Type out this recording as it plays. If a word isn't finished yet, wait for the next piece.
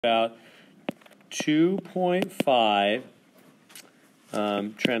about 2.5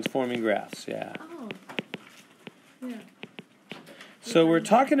 transforming graphs. Yeah. Oh. Yeah. So we're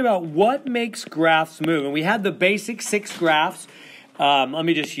talking about what makes graphs move. And we had the basic 6 graphs. Let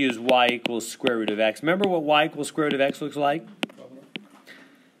me just use y equals square root of x. Remember what y equals square root of x looks like?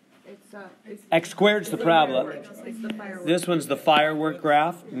 It's X squared is the parabola. It's the firework. This one's the firework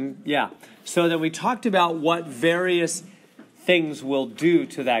graph. Yeah. So then we talked about what various things will do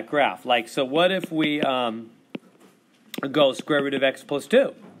to that graph. Like, so what if we go square root of x plus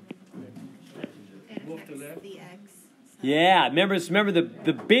 2? Yeah. Remember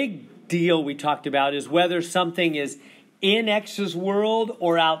the big deal we talked about is whether something is in x's world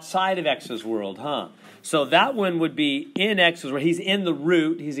or outside of x's world, huh? So that one would be in x's world. He's in the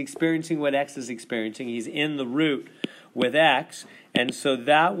root. He's experiencing what x is experiencing. He's in the root with x. And so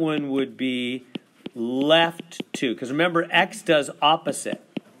that one would be left 2. Because remember, x does opposite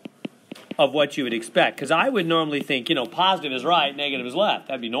of what you would expect. Because I would normally think, positive is right, negative is left.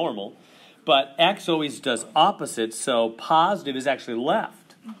 That'd be normal. But x always does opposite, so positive is actually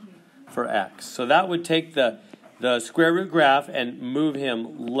left for x. So that would take the square root graph and move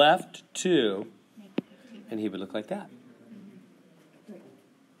him left 2, and he would look like that.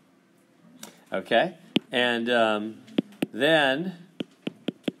 Okay? And then,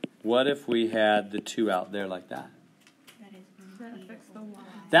 what if we had the 2 out there like that?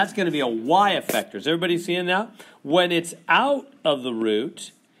 That's going to be a y effector. Is everybody seeing that? When it's out of the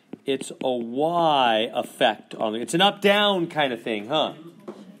root, it's a y effect on it. It's an up-down kind of thing, huh?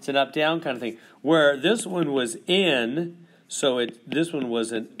 It's an up-down kind of thing. Where this one was in, so this one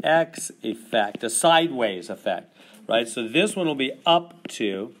was an x effect, a sideways effect, right? So this one will be up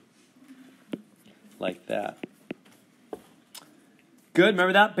 2, like that. Good,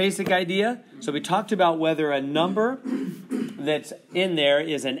 remember that basic idea? So we talked about whether a number that's in there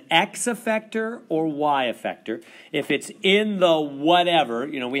is an x effector or y effector. If it's in the whatever,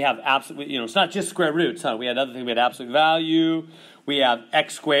 we have absolute, it's not just square roots, huh? We had other things, we had absolute value, we have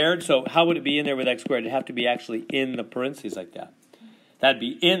x squared. So how would it be in there with x squared? It'd have to be actually in the parentheses like that. That'd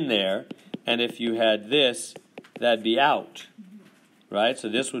be in there, and if you had this, that'd be out, right? So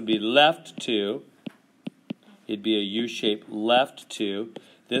this would be left 2. It'd be a U-shape left 2.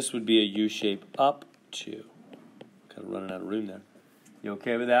 This would be a U-shape up 2. Kind of running out of room there. You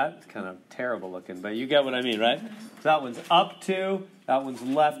okay with that? It's kind of terrible looking, but you get what I mean, right? So that one's up 2. That one's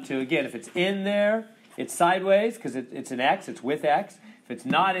left 2. Again, if it's in there, it's sideways because it's an x. It's with x. If it's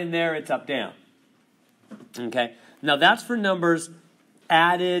not in there, it's up down. Okay? Now that's for numbers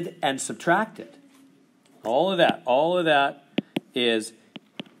added and subtracted. All of that is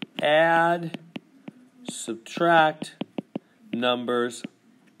add, subtract numbers,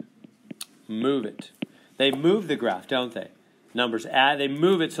 move it. They move the graph, don't they? Numbers add, they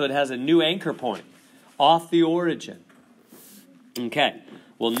move it so it has a new anchor point off the origin. Okay,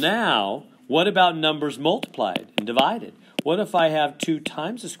 well now, what about numbers multiplied and divided? What if I have 2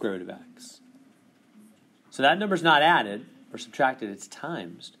 times the square root of x? So that number's not added or subtracted, it's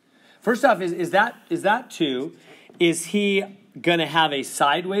times. First off, is that 2? Is he going to have a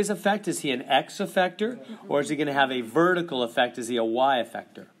sideways effect? Is he an x effector? Or is he going to have a vertical effect? Is he a y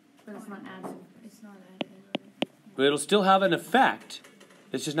effector? But it's not added. But it'll still have an effect.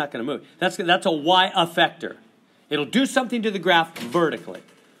 It's just not going to move. That's a y effector. It'll do something to the graph vertically,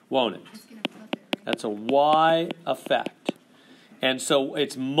 won't it? That's a y effect. And so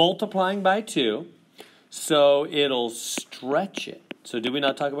it's multiplying by 2, so it'll stretch it. So did we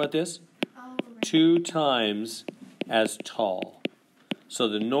not talk about this? 2 times as tall. So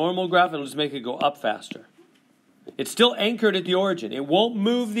the normal graph, it'll just make it go up faster. It's still anchored at the origin. It won't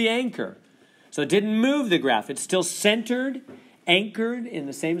move the anchor. So it didn't move the graph. It's still centered, anchored in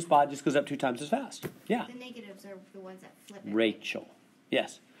the same spot, just goes up 2 times as fast. Yeah. The negatives are the ones that flip it. Rachel.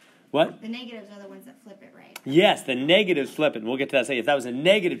 Yes. What? The negatives are the ones that flip it, right? Yes, the negatives flip it. And we'll get to that. Say if that was a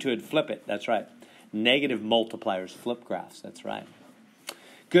negative 2, it'd flip it. That's right. Negative multipliers flip graphs. That's right.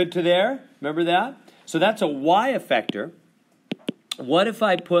 Good to there? Remember that? So that's a y effector. What if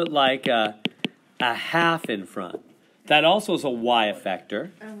I put like a half in front? That also is a y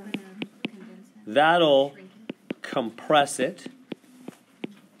effector. That'll compress it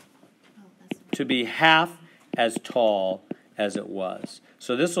to be half as tall as it was.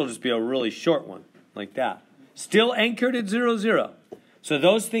 So this will just be a really short one, like that. Still anchored at 0, 0. So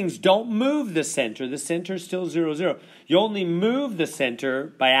those things don't move the center. The center is still 0, 0. You only move the center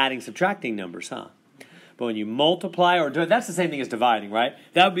by adding, subtracting numbers, huh? But when you multiply, or that's the same thing as dividing, right?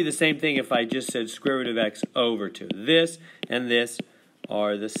 That would be the same thing if I just said square root of x over 2. This and this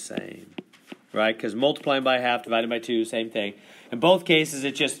are the same. right? Because multiplying by half divided by 2, same thing. In both cases,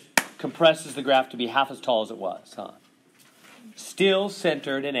 it just compresses the graph to be half as tall as it was, huh? Still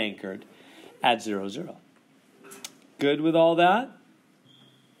centered and anchored at 0, 0. Good with all that?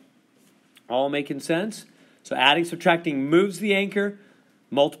 All making sense? So adding, subtracting moves the anchor.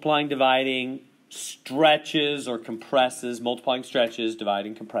 Multiplying, dividing stretches or compresses. Multiplying stretches,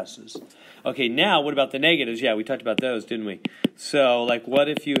 dividing compresses. Okay, now what about the negatives? Yeah, we talked about those, didn't we? So, like, what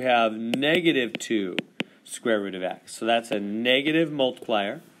if you have negative 2 square root of x? So that's a negative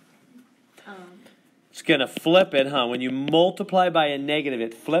multiplier. It's going to flip it, huh? When you multiply by a negative,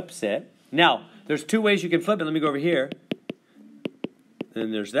 it flips it. Now, there's 2 ways you can flip it. Let me go over here.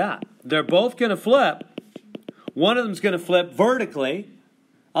 And there's that. They're both going to flip. One of them's going to flip vertically.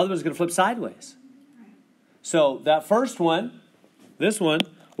 Other one's going to flip sideways. So that first one, this one,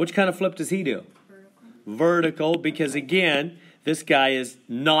 which kind of flip does he do? Vertical, because again, this guy is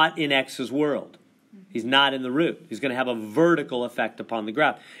not in x's world. He's not in the root. He's going to have a vertical effect upon the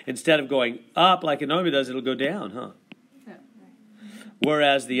graph. Instead of going up like it normally does, it'll go down, huh? Yeah.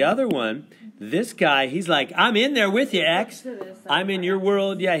 Whereas the other one, this guy, he's like, I'm in there with you, X. I'm in your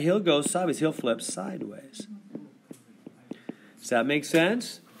world. Yeah, he'll go sideways. He'll flip sideways. Does that make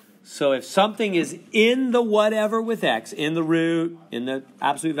sense? So if something is in the whatever with X, in the root, in the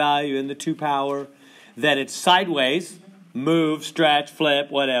absolute value, in the 2 power, then it's sideways, move, stretch,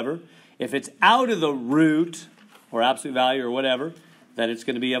 flip, whatever. If it's out of the root or absolute value or whatever, then it's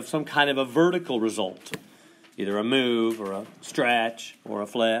going to be of some kind of a vertical result. Either a move or a stretch or a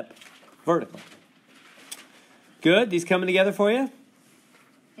flip. Vertical. Good? These coming together for you?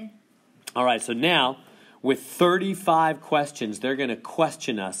 Yeah. All right, so now with 35 questions, they're going to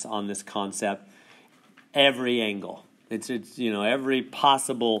question us on this concept every angle. It's you know, every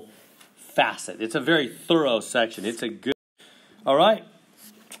possible facet. It's a very thorough section. It's a good... All right.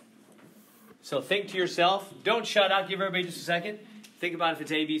 So think to yourself. Don't shut out. Give everybody just a second. Think about if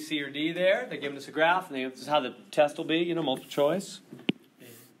it's A, B, C, or D there. They're giving us a graph. And this is how the test will be, you know, multiple choice.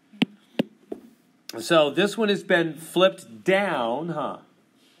 So this one has been flipped down, huh?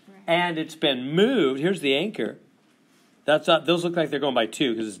 And it's been moved. Here's the anchor. That's not, those look like they're going by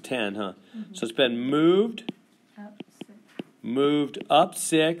 2 because it's 10, huh? Mm-hmm. So it's been moved up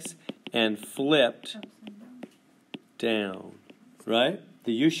 6 and flipped down, right?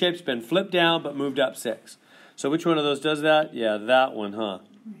 The U-shape's been flipped down but moved up 6. So which one of those does that? Yeah, that one, huh?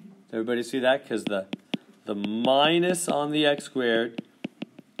 Does everybody see that? Because the minus on the x squared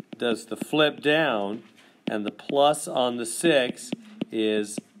does the flip down, and the plus on the 6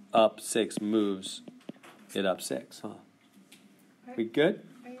 is up 6, moves it up 6, huh? We good?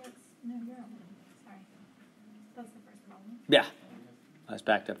 No, you're on. Sorry. That's the first problem. Yeah. I was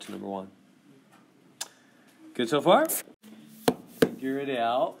backed up to number 1. Good so far? Figure it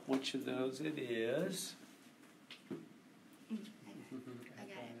out, which of those it is. I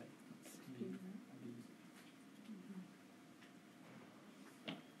got it.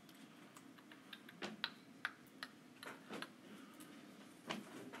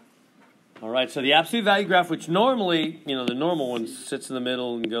 All right, so the absolute value graph, which normally, you know, the normal one sits in the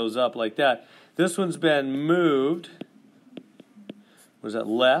middle and goes up like that. This one's been moved. Was that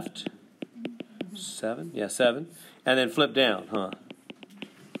left? 7? Yeah, 7. And then flipped down, huh?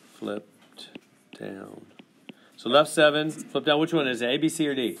 Flipped down. So left 7, flip down. Which one is it? A, B, C,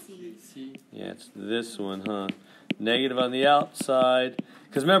 or D? C. Yeah, it's this one, huh? Negative on the outside.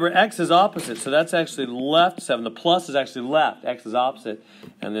 Because remember, x is opposite, so that's actually left 7. The plus is actually left. X is opposite.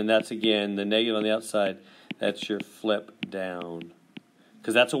 And then that's, again, the negative on the outside. That's your flip down.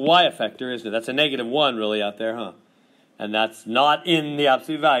 Because that's a y effector, isn't it? That's a negative 1, really, out there, huh? And that's not in the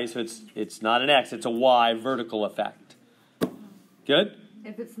absolute value, so it's not an x. It's a y vertical effect. Good?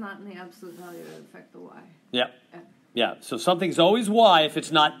 If it's not in the absolute value, it would affect the y. Yeah. Yeah, so something's always y if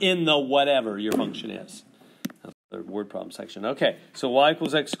it's not in the whatever your function is. That's the word problem section. Okay, so y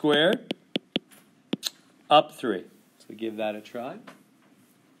equals x squared up 3. So give that a try.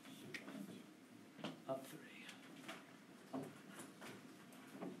 Up 3.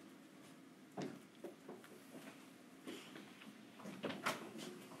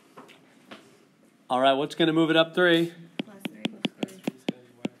 All right, what's going to move it up 3? Plus 3.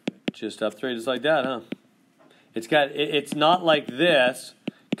 Just up 3, just like that, huh? It's not like this,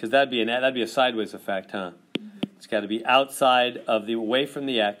 because that'd be a sideways effect, huh? It's got to be outside of away from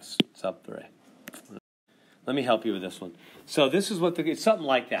the x. It's up 3. Let me help you with this one. So this is it's something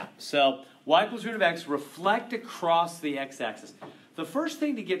like that. So y equals root of x, reflect across the x-axis. The first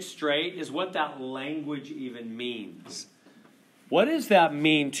thing to get straight is what that language even means. What does that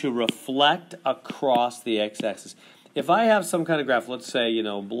mean to reflect across the x-axis? if I have some kind of graph, let's say, you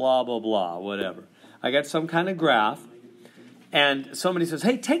know, blah, blah, blah, whatever. I got some kind of graph, and somebody says,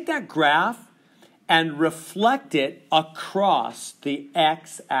 hey, take that graph and reflect it across the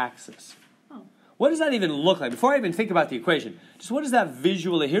x-axis. Oh. What does that even look like? Before I even think about the equation, just what does that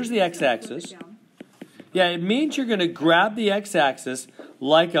visually, here's the x-axis. Yeah, it means you're going to grab the x-axis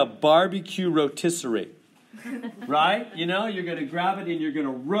like a barbecue rotisserie. Right? You know, you're going to grab it and you're going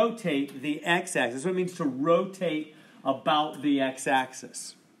to rotate the x-axis. That's what it means to rotate about the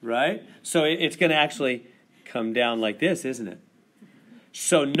x-axis. Right? So it's going to actually come down like this, isn't it?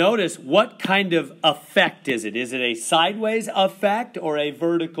 So notice, what kind of effect is it? Is it a sideways effect or a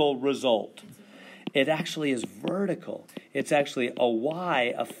vertical result? It actually is vertical. It's actually a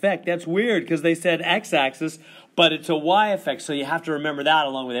y effect. That's weird because they said x-axis, but it's a y effect. So you have to remember that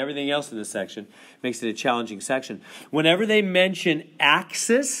along with everything else in this section. Makes it a challenging section. Whenever they mention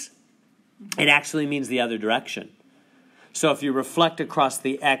axis, it actually means the other direction. So if you reflect across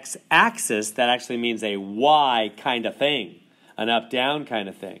the x-axis, that actually means a y kind of thing, an up-down kind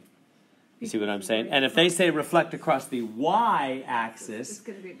of thing. You see what I'm saying? And if they say reflect across the y-axis,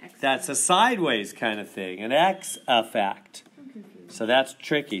 that's a sideways kind of thing, an x effect. So that's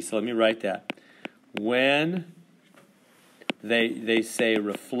tricky. So let me write that. When they say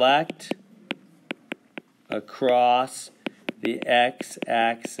reflect across the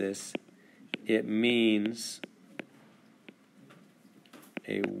x-axis, it means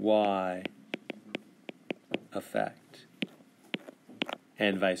a y effect,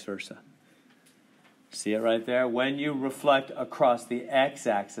 and vice versa. See it right there? When you reflect across the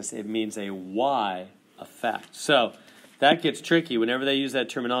x-axis, it means a y effect. So that gets tricky. Whenever they use that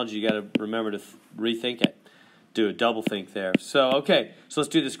terminology, you got to remember to rethink it. Do a double think there. So, okay, so let's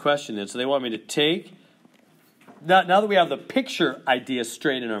do this question then. So they want me to take, now that we have the picture idea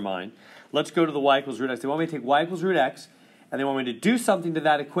straight in our mind, let's go to the y equals root x. They want me to take y equals root x, and they want me to do something to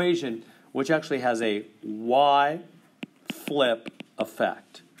that equation, which actually has a y flip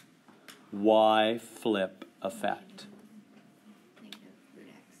effect. Y flip effect. Negative root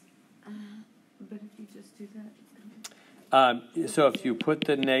x. But if you just do that, it's going to be... So if you put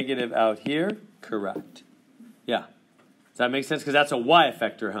the negative out here, correct. Yeah. Does that make sense? Because that's a y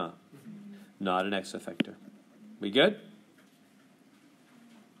effector, huh? Not an x effector. We good?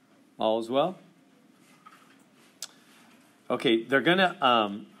 All is well? Okay, they're gonna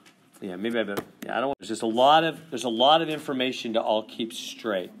yeah, maybe I better, yeah, I don't want, there's a lot of information to all keep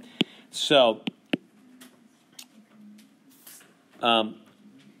straight. So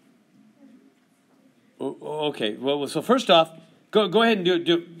okay, well, so first off, go ahead and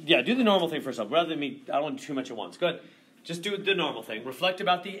do the normal thing first off, rather than me, I don't want to do too much at once. Go ahead, just do the normal thing. Reflect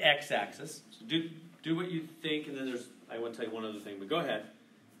about the x-axis. So do what you think, and then I want to tell you one other thing, but go ahead.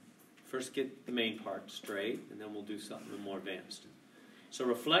 First get the main part straight, and then we'll do something more advanced. So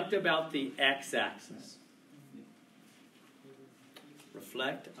reflect about the x-axis.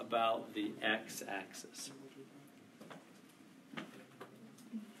 Reflect about the x-axis.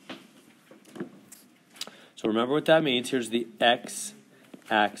 So remember what that means. Here's the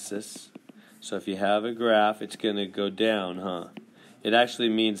x-axis. So if you have a graph, it's going to go down, huh? It actually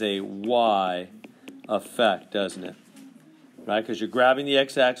means a y effect, doesn't it? Right? Because you're grabbing the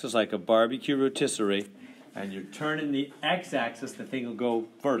x-axis like a barbecue rotisserie, and you're turning the x-axis, the thing will go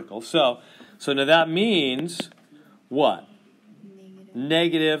vertical. So now that means what?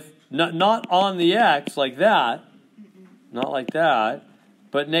 Negative. Not on the x like that. Not like that.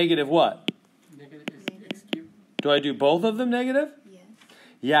 But negative what? Negative is x cubed. Do I do both of them negative? Yes.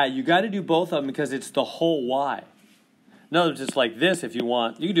 Yeah, you got to do both of them because it's the whole y. In other words, it's like this if you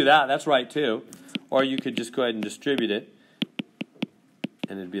want. You can do that. That's right too. Or you could just go ahead and distribute it.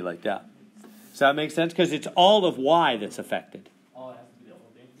 And it'd be like that. Does that make sense? Because it's all of y that's affected. Oh, it has to be the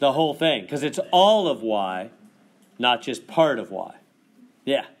whole thing. The whole thing. Because it's all of y, not just part of y.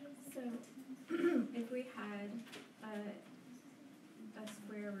 Yeah. So, if we had a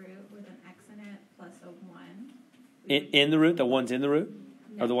square root with an x in it plus a 1... In the root? The ones in the root?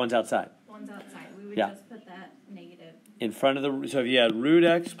 No, Or the ones outside? ones outside. We would Yeah. just put that negative. In front of the... So if you had root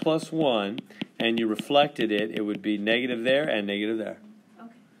x plus 1 and you reflected it, it would be negative there and negative there.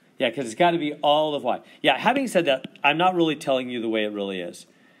 Okay. Yeah, because it's got to be all of y. Yeah, having said that, I'm not really telling you the way it really is.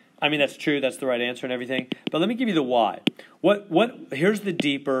 I mean, that's true. That's the right answer and everything. But let me give you the why. Here's the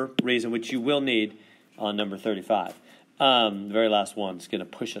deeper reason, which you will need on number 35. The very last one is going to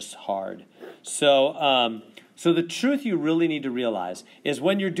push us hard. So the truth you really need to realize is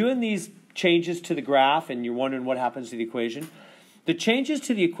when you're doing these changes to the graph and you're wondering what happens to the equation, the changes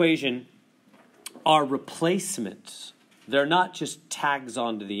to the equation are replacements. They're not just tags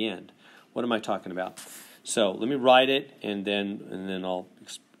onto the end. What am I talking about? So let me write it, and then I'll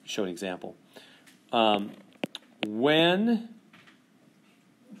show an example. When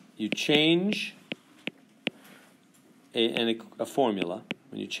you change a formula,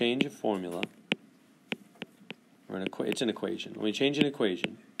 when you change a formula, or it's an equation. When you change an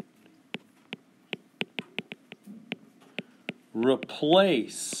equation,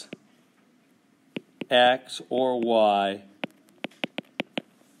 replace x or y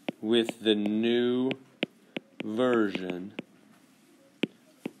with the new version.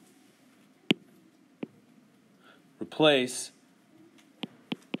 Replace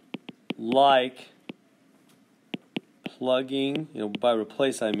like plugging, by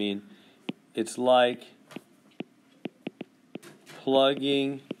replace I mean it's like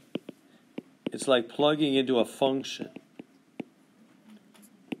plugging into a function.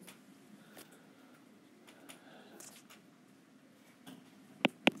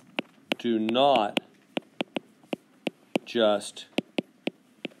 Do not just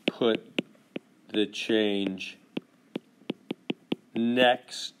put the change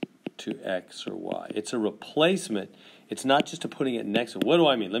next to x or y. It's a replacement. It's not just putting it next to. What do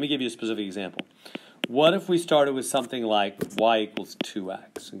I mean? Let me give you a specific example. What if we started with something like y equals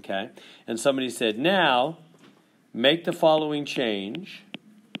 2x, okay? And somebody said, now, make the following change.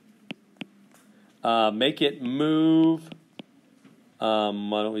 Make it move, why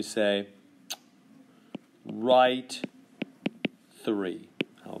don't we say, right 3.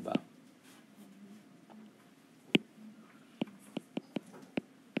 How about?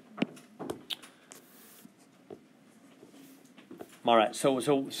 All right, so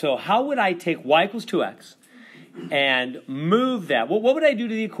how would I take y equals 2x and move that? Well, what would I do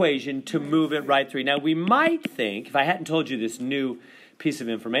to the equation to move it right 3? Now, we might think, if I hadn't told you this new piece of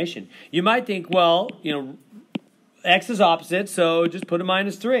information, you might think, well, x is opposite, so just put a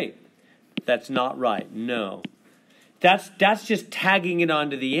minus 3. That's not right. No. That's just tagging it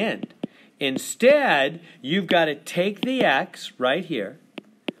onto the end. Instead, you've got to take the x right here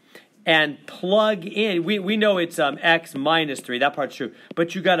and plug in. We know it's x minus 3. That part's true.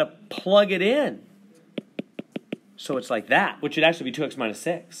 But you got to plug it in. So it's like that, which would actually be 2x minus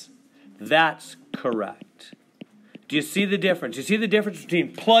 6. That's correct. Do you see the difference? You see the difference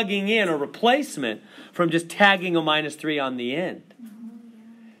between plugging in or replacement from just tagging a minus 3 on the end?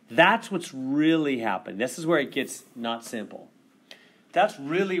 That's what's really happened. This is where it gets not simple. That's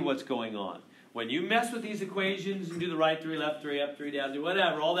really what's going on. When you mess with these equations and do the right 3, left 3, up 3, down 2,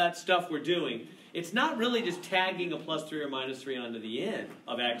 whatever, all that stuff we're doing, it's not really just tagging a plus 3 or minus 3 onto the end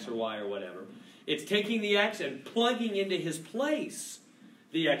of x or y or whatever. It's taking the x and plugging into his place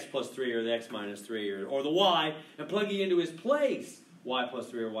the x plus 3 or the x minus 3 or the y, and plugging into his place y plus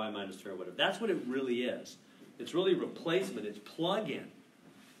 3 or y minus 3 or whatever. That's what it really is. It's really replacement. It's plug-in.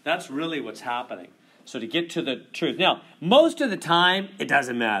 That's really what's happening. So to get to the truth. Now, most of the time, it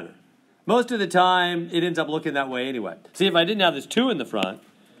doesn't matter. Most of the time, it ends up looking that way anyway. See, if I didn't have this 2 in the front,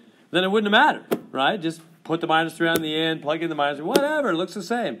 then it wouldn't have mattered, right? Just put the minus 3 on the end, plug in the minus 3, whatever, it looks the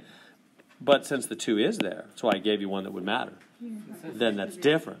same. But since the 2 is there, that's why I gave you one that would matter. Then that's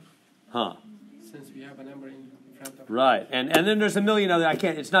different. Huh? Since we have a number in front of Right. And then there's a million other,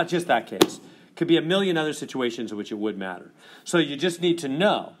 it's not just that case. Could be a million other situations in which it would matter. So you just need to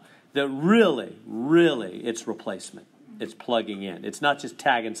know that really, it's replacement. It's plugging in. It's not just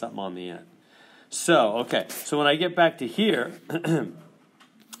tagging something on the end. So, okay. So when I get back to here,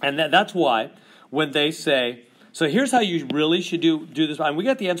 and that's why when they say, so here's how you really should do this. And we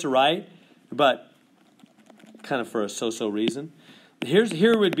got the answer right, but kind of for a so-so reason.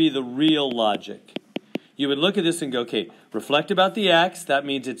 Here would be the real logic. You would look at this and go, okay, reflect about the x. That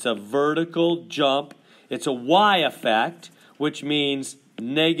means it's a vertical jump. It's a y effect, which means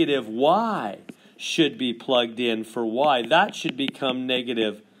negative y should be plugged in for y. That should become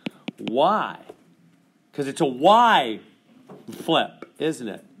negative y. Because it's a y flip, isn't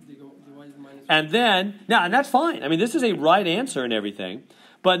it? And then, now, and that's fine. I mean, this is a right answer and everything,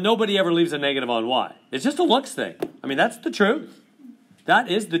 but nobody ever leaves a negative on y. It's just a looks thing. I mean, that's the truth. That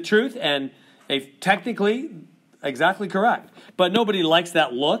is the truth and technically exactly correct. But nobody likes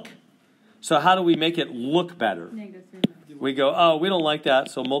that look. So how do we make it look better? We go, oh, we don't like that,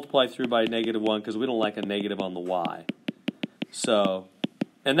 so multiply through by negative 1 because we don't like a negative on the y. So,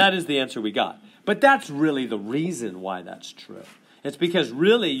 and that is the answer we got. But that's really the reason why that's true. It's because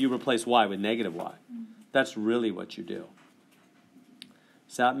really you replace y with negative y. That's really what you do.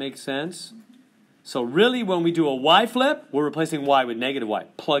 Does that make sense? So really when we do a y flip, we're replacing y with negative y,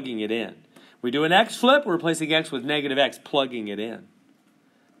 plugging it in. We do an x flip, we're replacing x with negative x, plugging it in.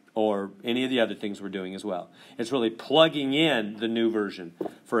 or any of the other things we're doing as well. It's really plugging in the new version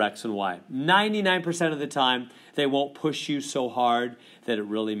for x and y. 99% of the time, they won't push you so hard that it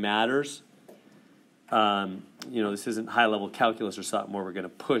really matters. This isn't high-level calculus or something where we're going to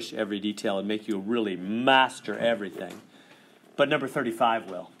push every detail and make you really master everything. But number 35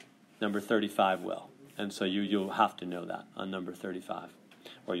 will. Number 35 will. And so you'll have to know that on number 35,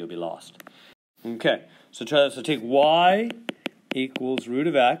 or you'll be lost. Okay, so take y equals root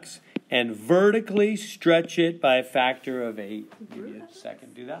of x and vertically stretch it by a factor of 8. Give you a second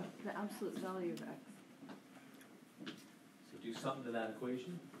to do that. The absolute value of x. So do something to that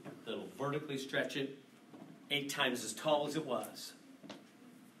equation that'll vertically stretch it 8 times as tall as it was.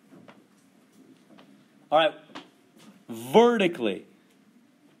 All right, vertically.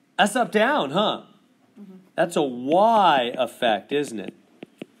 That's up down, huh? Mm-hmm. That's a y effect, isn't it?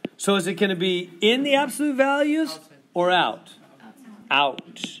 So is it going to be in the absolute values or out? Out.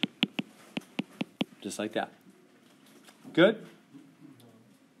 Just like that. Good?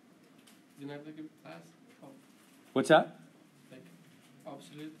 You know, like a plus, What's that? like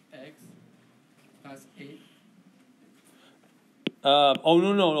absolute x plus 8.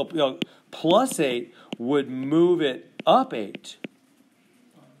 No. Plus 8 would move it up 8.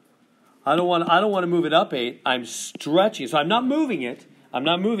 I don't want to move it up 8. I'm stretching. So I'm not moving it.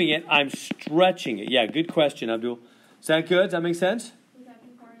 I'm stretching it. Yeah, good question, Abdul. Is that good? Does that make sense? Would that be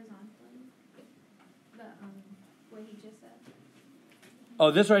horizontally? What he just said?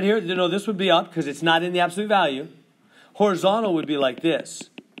 Oh, this right here? No, this would be up because it's not in the absolute value. Horizontal would be like this.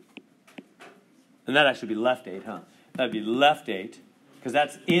 And that'd actually be left 8, huh? That'd be left 8 because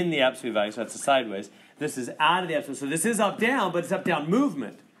that's in the absolute value, so that's the sideways. This is out of the absolute. So this is up down, but it's up down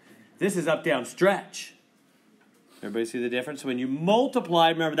movement. This is up down stretch. Everybody see the difference? So when you multiply,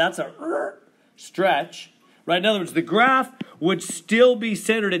 remember that's a stretch. Right? In other words, the graph would still be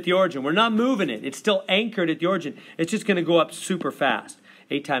centered at the origin. We're not moving it. It's still anchored at the origin. It's just going to go up super fast.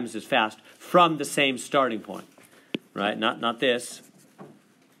 8 times as fast from the same starting point. Right? Not this.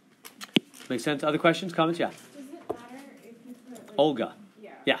 Make sense? Other questions? Comments? Yeah. Does it matter if you put like, Olga.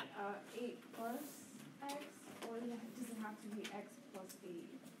 Yeah. 8 plus x, or does it have to be x plus 8?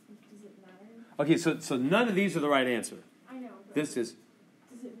 Does it matter? Okay, so none of these are the right answer. I know. But This is...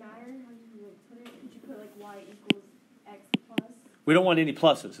 Does it matter how you like put it? Could you put like y equals x plus? We don't want any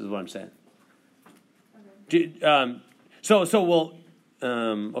pluses, is what I'm saying.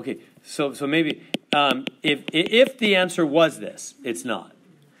 Okay. So maybe if the answer was this, it's not.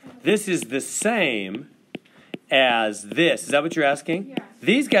 This is the same as this. Is that what you're asking? Yeah.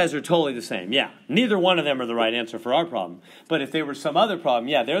 These guys are totally the same. Yeah. Neither one of them are the right answer for our problem. But if they were some other problem,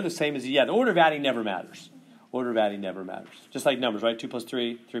 yeah, they're the same as, yeah, the order of adding never matters. Order of adding never matters. Just like numbers, right? 2 plus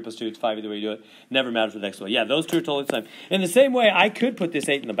 3, 3 plus 2, it's 5 either way you do it. Never matters with x and y. Yeah, those two are totally the same. In the same way, I could put this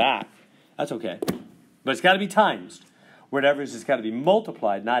 8 in the back. That's okay. But it's got to be times. Whatever is, it's got to be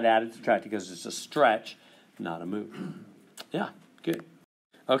multiplied, not added, subtracted, because it's a stretch, not a move. Yeah, good.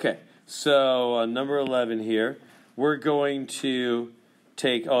 Okay, so number 11 here, we're going to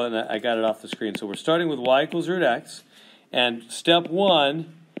take, and I got it off the screen. So we're starting with y equals root x, and step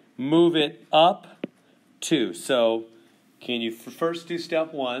 1, move it up 2. So can you first do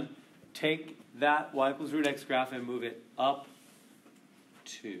step 1, take that y equals root x graph and move it up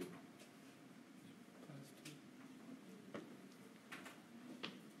 2.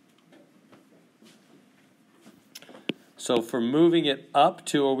 So for moving it up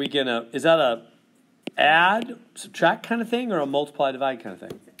 2, are we going to, is that a add, subtract kind of thing or a multiply, divide kind of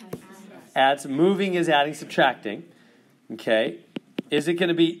thing? Adds, moving is adding, subtracting. Okay. Is it going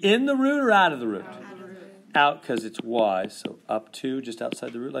to be in the root or out of the root? Out because it's y. So up 2, just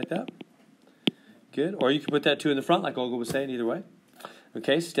outside the root like that. Good. Or you can put that 2 in the front like Olga was saying, either way.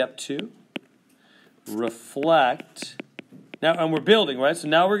 Okay, step 2. Reflect. Now, and we're building, right? So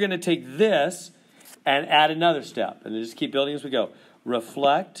now we're going to take this and add another step. And then just keep building as we go.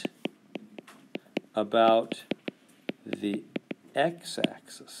 Reflect about the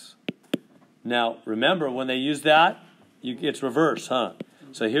x-axis. Now, remember, when they use that, it's reverse, huh?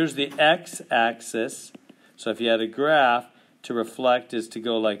 So here's the x-axis. So if you had a graph, to reflect is to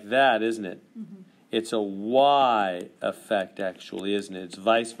go like that, isn't it? Mm-hmm. It's a y effect, actually, isn't it? It's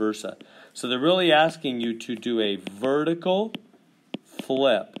vice versa. So they're really asking you to do a vertical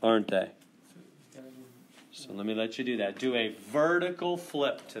flip, aren't they? So let me let you do that. Do a vertical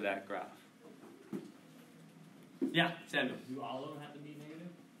flip to that graph. Yeah, Samuel. Do all of them have to be negative?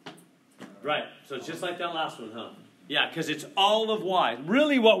 Right. So it's just like that last one, huh? Yeah, because it's all of y.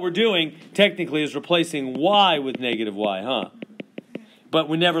 Really what we're doing, technically, is replacing y with negative y, huh? But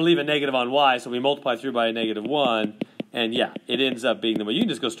we never leave a negative on y, so we multiply through by a negative 1, And yeah, it ends up being the way. You can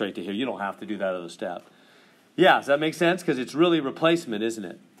just go straight to here. You don't have to do that other step. Yeah, does that make sense? Because it's really replacement, isn't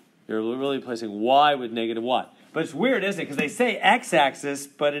it? You're really replacing y with negative y. But it's weird, isn't it? Because they say x-axis,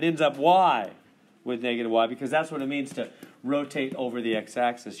 but it ends up y with negative y, because that's what it means to rotate over the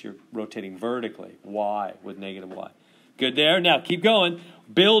x-axis. You're rotating vertically, y with negative y. Good there. Now, keep going.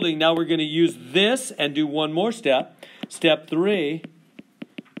 Building. Now we're going to use this and do one more step. Step 3,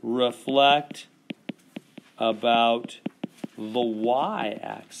 reflect about the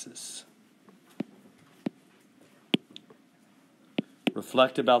y-axis.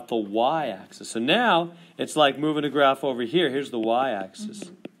 Reflect about the y-axis. So now it's like moving a graph over here. Here's the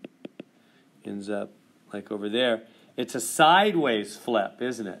y-axis. Ends up like over there. It's a sideways flip,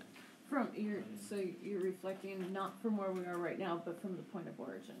 isn't it? So you're reflecting not from where we are right now, but from the point of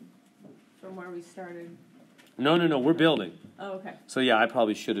origin, from where we started. No. We're building. Oh, okay. So yeah, I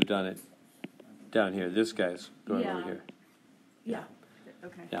probably should have done it down here. This guy's going over here. Yeah.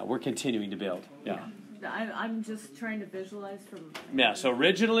 Okay. Yeah, we're continuing to build. Yeah. I'm just trying to visualize from. Yeah. So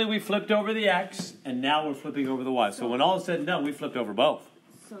originally we flipped over the x, and now we're flipping over the y. So when all is said and done, we flipped over both.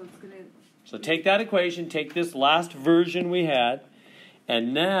 So it's gonna. So take that equation, take this last version we had,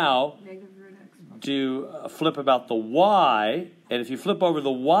 and now Negative root x. do a flip about the y. And if you flip over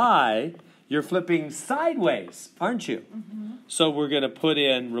the y, you're flipping sideways, aren't you? So we're going to put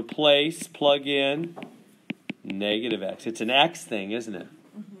in, replace, plug in, negative x. It's an x thing, isn't it?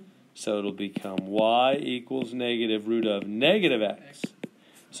 So it'll become y equals negative root of negative x.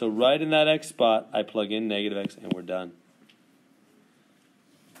 So right in that x spot, I plug in negative x, and we're done.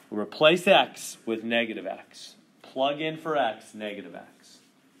 Replace x with negative x. Plug in for x, negative x.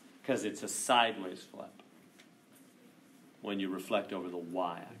 Because it's a sideways flip when you reflect over the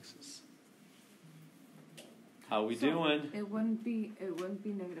y-axis. How we doing? It wouldn't be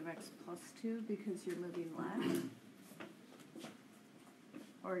negative x plus 2 because you're moving left,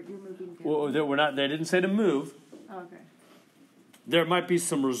 or you're moving down. Well, we're not. They didn't say to move. Oh, okay. There might be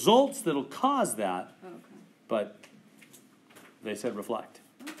some results that'll cause that, Okay. but they said reflect.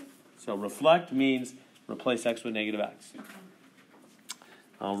 So reflect means replace x with negative x.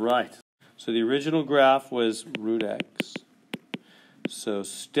 All right. So the original graph was root x. So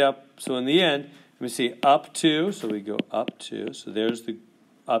in the end, let me see, up 2. So we go up 2. So there's the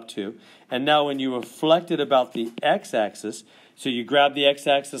up 2. And now when you reflect it about the x-axis, so you grab the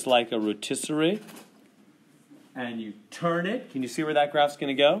x-axis like a rotisserie, and you turn it. Can you see where that graph's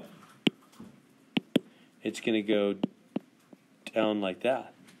going to go? It's going to go down like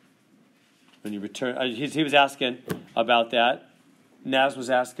that. When you return, he was asking about that. Naz was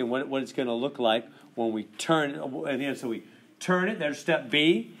asking what it's going to look like when we turn. And so we turn it. There's step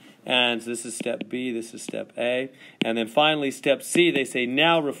B, and so this is step B. This is step A, and then finally step C. They say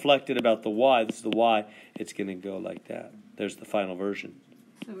now reflect it about the y. This is the y. It's going to go like that. There's the final version.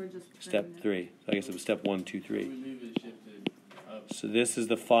 So we're just Step 3. So I guess it was step 1, 2, 3. We leave it shifted up So this is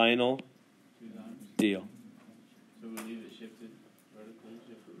the final 2 times. deal. So we leave it shifted vertically,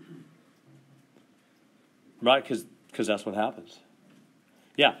 shifted. Right, because that's what happens.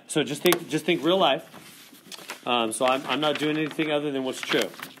 Yeah. So just think real life. So I'm not doing anything other than what's true.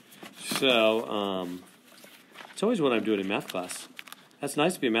 So it's always what I'm doing in math class. That's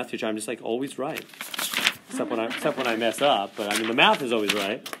nice to be a math teacher. I'm just like always right, except when I mess up. But I mean, the math is always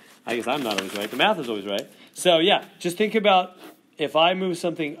right. I guess I'm not always right. The math is always right. So yeah, just think about if I move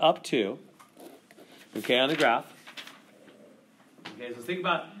something up 2, okay, on the graph. Okay, so think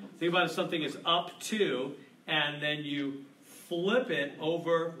about if something is up 2, and then you flip it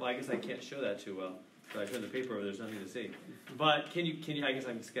over. Well, I guess I can't show that too well. So I turn the paper over, there's nothing to see. But can you, I guess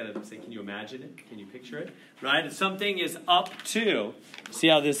I'm just going to say, can you imagine it? Can you picture it? Right? If something is up 2, see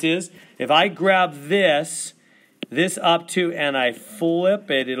how this is? If I grab this up 2, and I flip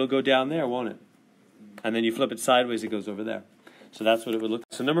it, it'll go down there, won't it? And then you flip it sideways, it goes over there. So that's what it would look like.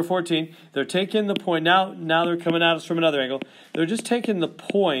 So number 14, they're taking the point. Now they're coming at us from another angle. They're just taking the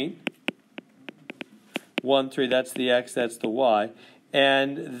point, 1, 3, that's the x, that's the y.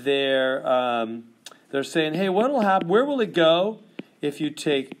 And they're saying, hey, what'll happen? Where will it go if you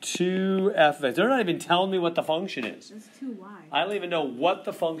take 2 f of x? They're not even telling me what the function is. It's 2y. I don't even know what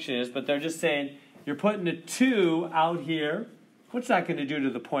the function is, but they're just saying you're putting a 2 out here. What's that going to do to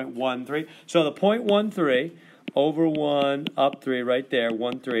the point 1, 3? So the point 1, 3 over 1 up 3 right there,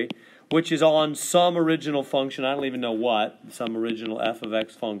 1, 3, which is on some original function. I don't even know what, some original f of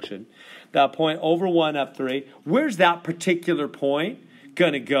x function. That point over 1 up 3. Where's that particular point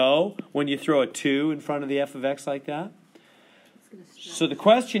going to go when you throw a 2 in front of the f of x like that? So the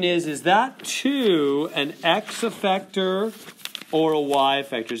question is that 2 an x effector or a y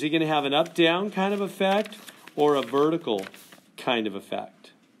effector? Is he going to have an up-down kind of effect, or a vertical kind of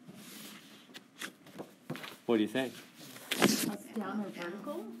effect? What do you think? Up, down, or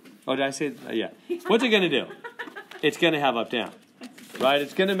vertical? Oh, did I say? Yeah. What's it going to do? It's going to have up, down. Right?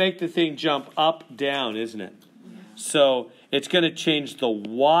 It's going to make the thing jump up, down, isn't it? So it's going to change the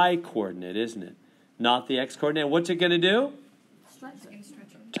y coordinate, isn't it? Not the x coordinate. And what's it going to do? Stretch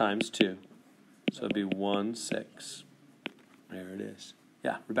it. Times 2. So it'd be 1, 6. There it is.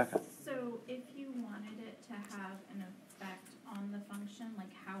 Yeah, Rebecca. So if you wanted it to have an effect on the function,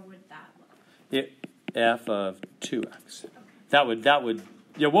 like how would that look? F of 2x. Okay. That would,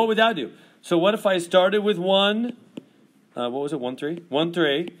 yeah, what would that do? So what if I started with 1, what was it, 1, 3? 1,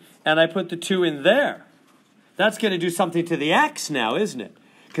 3, and I put the 2 in there? That's going to do something to the x now, isn't it?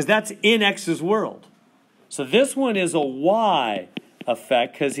 Because that's in x's world. So this one is a y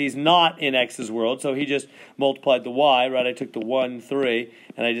effect because he's not in x's world, so he just multiplied the y, right? I took the 1, 3,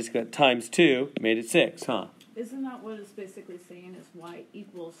 and I just got times 2, made it 6, huh? Isn't that what it's basically saying is y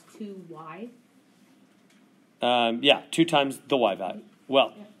equals 2y? Yeah, 2 times the y value.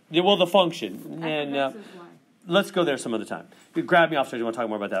 Well, yeah, well, the function. And let's go there some other time. You grab me off stage. I want to talk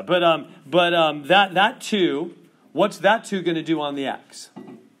more about that. But that 2, what's that 2 going to do on the x?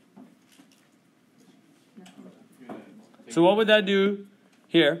 So what would that do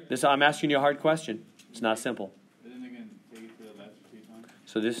here? I'm asking you a hard question. It's not simple. Isn't it going to take it to the left 2 times?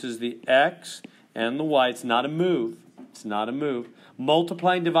 So this is the x and the y. It's not a move. It's not a move.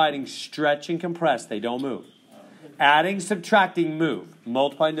 Multiplying, dividing, stretch, and compress. They don't move. Adding, subtracting, move.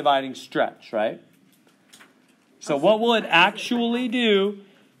 Multiplying, dividing, stretch, right? So what will it actually do?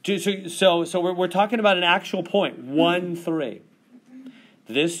 So we're talking about an actual point. 1, 3.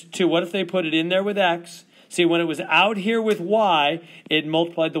 This 2, what if they put it in there with x? See, when it was out here with y, it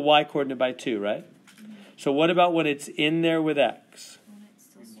multiplied the y coordinate by 2, right? So what about when it's in there with x? Won't it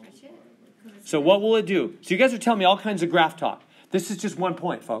still stretch it? So what will it do? So you guys are telling me all kinds of graph talk. This is just one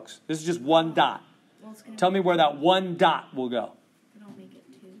point, folks. This is just one dot. Well, it's gonna Tell me where that one dot will go. it'll make it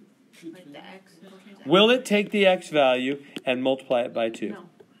 2. Like the x. It'll change that. Will it take the x value and multiply it by 2? No.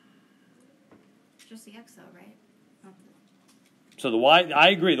 It's just the x though, right? So the y, I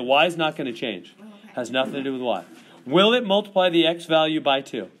agree, the y is not going to change. Oh, okay. Has nothing to do with y. Will it multiply the x value by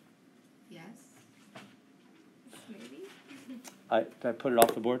 2? Yes. Maybe. Did I put it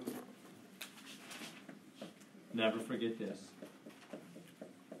off the board? Never forget this.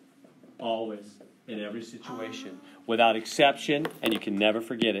 Always, in every situation, without exception, and you can never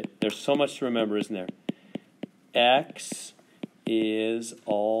forget it. There's so much to remember, isn't there? X is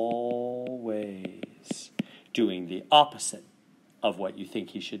always doing the opposite of what you think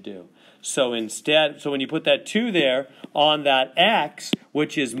he should do. So instead, so when you put that 2 there on that x,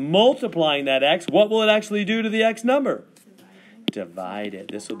 which is multiplying that x, what will it actually do to the x number? Divide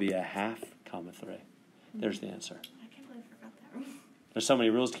it. This will be a half, comma 3. There's the answer. I can't believe I forgot that rule. There's so many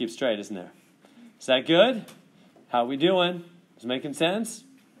rules to keep straight, isn't there? Is that good? How we doing? Is it making sense?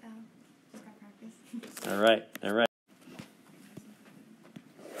 Just got practice. All right, all right.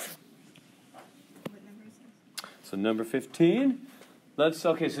 What number is this? So number 15.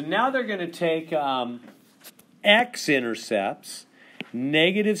 Okay, so now they're going to take x-intercepts,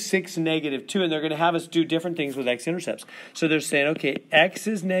 -6, -2, and they're going to have us do different things with x-intercepts. So they're saying, okay, x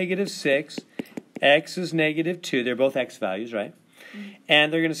is -6, x is -2. They're both x values, right?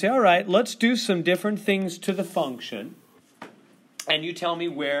 And they're going to say, all right, let's do some different things to the function. And you tell me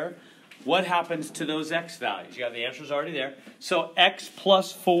what happens to those x values. You have the answers already there. So x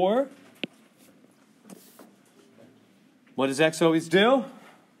plus 4. What does x always do?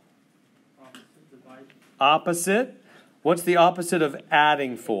 Opposite. What's the opposite of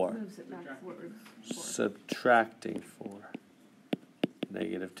adding 4? Moves it backwards. Subtracting 4.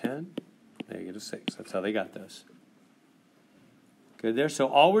 -10, -6. That's how they got those. Good there. So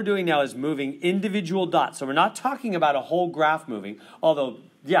all we're doing now is moving individual dots. So we're not talking about a whole graph moving, although,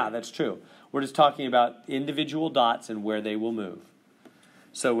 yeah, that's true. We're just talking about individual dots and where they will move.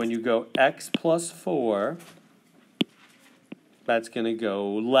 So when you go x plus 4, that's going to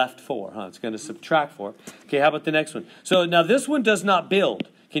go left 4, huh? It's going to subtract 4. Okay, how about the next one? So now this one does not build.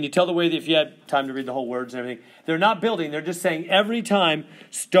 Can you tell the way that if you had time to read the whole words and everything? They're not building. They're just saying every time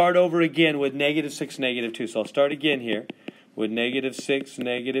start over again with -6, -2. So I'll start again here with -6,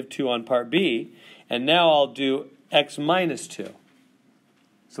 -2 on part B. And now I'll do x minus 2.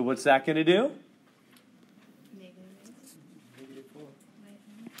 So what's that going to do?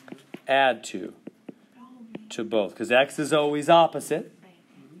 Add 2 to both. Because x is always opposite.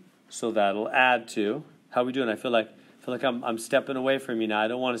 So that'll add 2. How are we doing? I feel like I'm stepping away from you now. I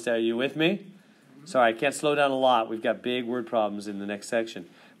don't want to stay. Are you with me? Sorry, I can't slow down a lot. We've got big word problems in the next section.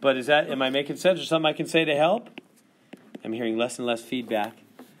 But am I making sense or something I can say to help? I'm hearing less and less feedback.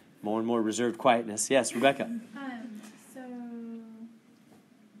 More and more reserved quietness. Yes, Rebecca. So, okay,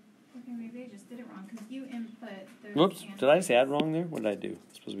 maybe I just did it wrong because you input those. Whoops, did I just add wrong there? What did I do?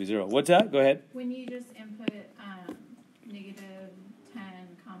 It's supposed to be 0. What's that? Go ahead. When you just input negative 10,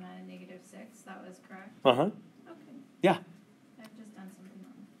 comma, negative 6, that was correct? Uh-huh. Okay. Yeah. I've just done something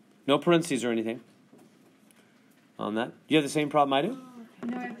wrong. No parentheses or anything on that. You have the same problem I do?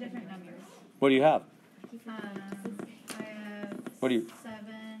 No, I have different numbers. What do you have? I have What do you? 7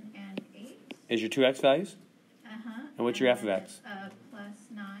 and 8. Is your 2x values? Uh-huh. And what's your f of x? Plus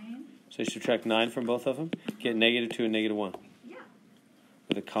 9. So you subtract 9 from both of them. Get negative 2 and negative 1. Yeah.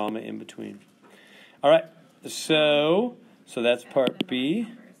 With a comma in between. All right. So that's part B.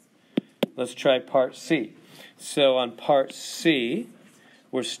 Let's try part C. So on part C,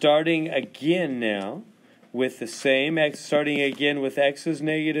 we're starting again now with the same x, starting again with x is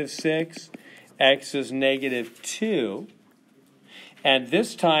negative 6, x is negative 2. And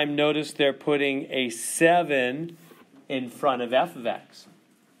this time, notice they're putting a 7 in front of f of x.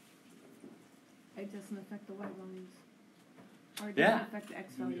 It doesn't affect the y values. Or it Yeah. doesn't affect the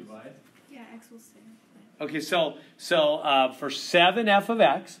x values. Yeah, X will stay. Okay, so for 7 f of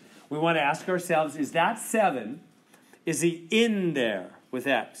x, we want to ask ourselves, is that 7, is he in there with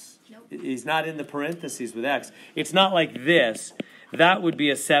x? Nope. He's not in the parentheses with x. It's not like this. That would be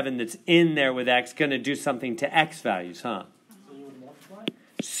a 7 that's in there with x, going to do something to x values, huh? So you would multiply?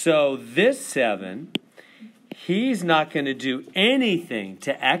 So this 7, he's not going to do anything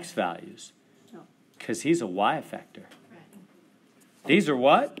to x values No. because he's a y effector. These are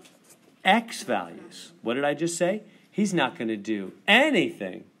what? X values. What did I just say? He's not going to do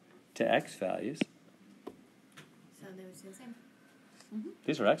anything to x values. So they would stay the same.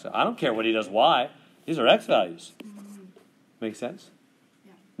 These are x. I don't care what he does y. These are x values. Make sense?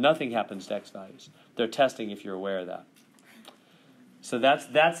 Yeah. Nothing happens to x values. They're testing if you're aware of that. So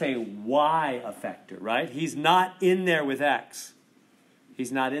that's a y effector, right? He's not in there with x.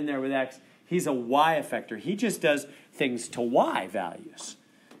 He's not in there with x. He's a y effector. He just does things to y values.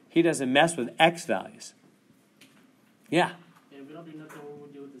 He doesn't mess with x values. Yeah. And if we don't do nothing, what would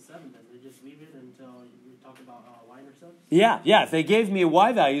we do with the 7 then? We just leave it until we talk about y-intercepts? Yeah. If they gave me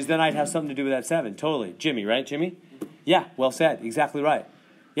y values, then I'd have something to do with that 7. Totally. Jimmy, right, Jimmy? Yeah, well said. Exactly right.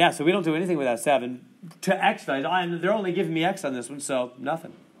 Yeah, so we don't do anything with that 7 to x values. And they're only giving me x on this one, so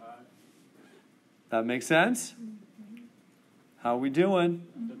nothing. That makes sense? How are we doing?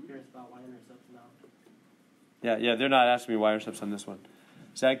 I'm curious about y-intercepts now. Yeah, they're not asking me y-intercepts on this one.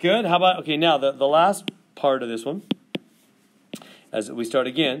 Is that good? How about, okay, now the last part of this one, as we start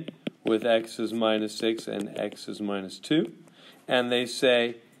again with x is minus 6 and x is minus 2, and they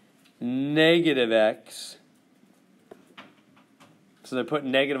say negative x. So they're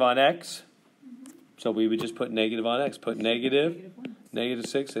putting negative on x. So we would just put negative on x. Put negative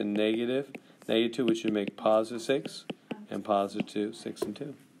 6 and negative 2, which would make positive 6 and positive 2, 6 and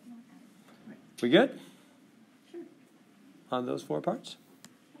 2. We good? Sure. On those 4 parts?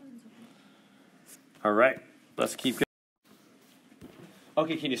 All right, let's keep going.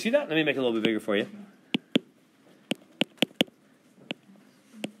 Okay, can you see that? Let me make it a little bit bigger for you.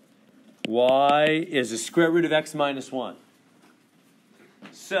 Y is the square root of x minus 1.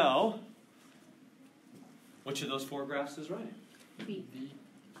 So, which of those 4 graphs is right? B.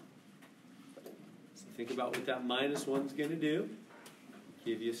 So think about what that minus 1's going to do.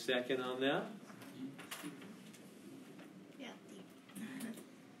 Give you a second on that. Yeah.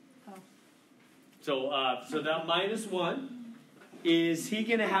 So that minus 1, is he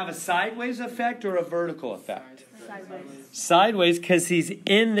going to have a sideways effect or a vertical effect? Sideways. Sideways, because he's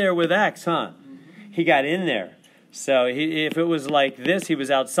in there with x, huh? He got in there. So if it was like this, he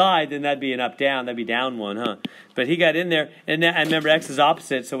was outside, then that'd be an up-down. That'd be down 1, huh? But he got in there, and remember, x is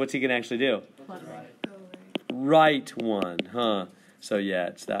opposite, so what's he going to actually do? Plus. Right 1, huh? So yeah,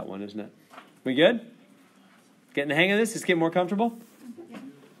 it's that one, isn't it? We good? Getting the hang of this? Just get more comfortable?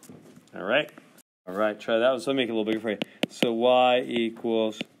 All right. All right, try that one. So let me make it a little bigger for you. So y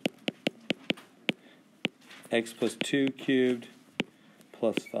equals x plus 2 cubed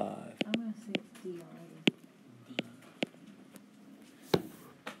plus 5. I'm going to say it's D already.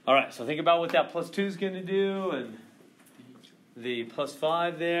 All right, so think about what that plus 2 is going to do and the plus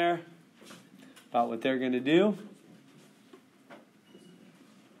 5 there, about what they're going to do.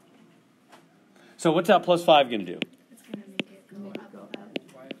 So what's that plus 5 going to do? It's going to make it go up.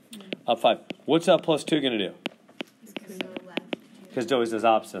 Up 5. What's that plus 2 going to do? It's going to go left. Because it always does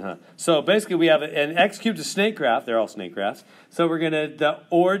opposite, huh? So basically we have an x cubed is snake graph. They're all snake graphs. So we're going to, the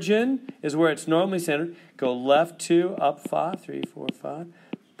origin is where it's normally centered. Go left 2, up 5, 3, 4, 5.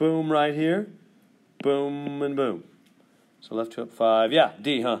 boom right here, boom and boom. So left 2 up 5. Yeah,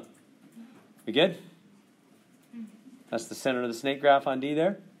 D, huh? We good? That's the center of the snake graph on D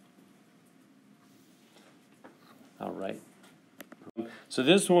there. All right. So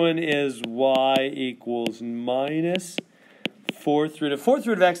this one is y equals minus 4th root of 4th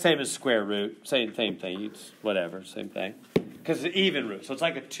root of x same as square root. Same thing. It's whatever, same thing. Because it's an even root, so it's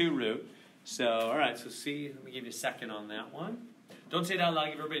like a 2 root. So, all right, so C, let me give you a second on that one. Don't say it out loud,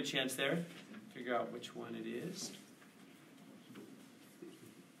 give everybody a chance there. Figure out which one it is.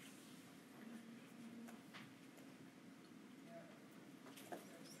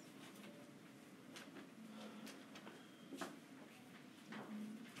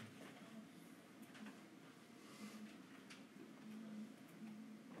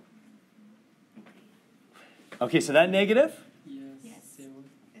 Okay, so that negative? Yes. Same one.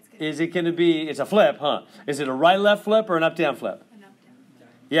 It's good. Is it going to be, it's a flip, huh? Is it a right-left flip or an up-down flip? An up, down.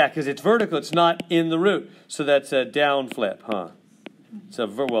 Yeah, because it's vertical. It's not in the root. So that's a down flip, huh? It's a,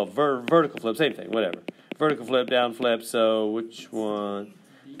 vertical flip. Same thing, whatever. Vertical flip, down flip. So which one?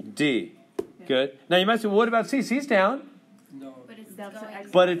 D. Good. Now you might say, well, what about C? C's down. No. But it's That's going,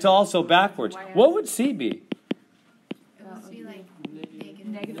 X. But it's also backwards. What would C be? it must be like negative.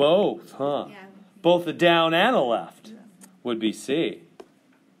 Negative. Both, huh? Yeah. Both the down and the left would be C.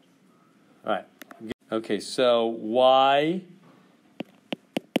 All right. Okay, so Y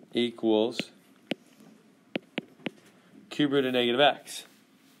equals cube root of negative X.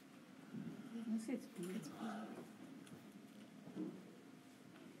 Let's see, it's B.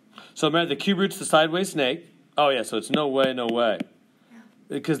 So remember, the cube root's the sideways snake. Oh, yeah, so it's no way, no way.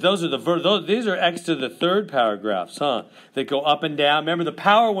 Because those are these are x to the 3rd power graphs, huh? They go up and down. Remember, the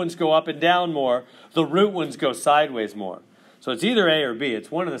power ones go up and down more. The root ones go sideways more. So it's either A or B.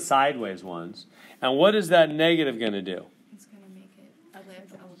 It's one of the sideways ones. And what is that negative going to do? It's going to make it a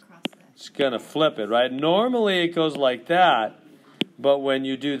lift across that. It's going to flip it, right? Normally it goes like that. But when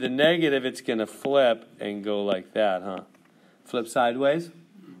you do the negative, it's going to flip and go like that, huh? Flip sideways,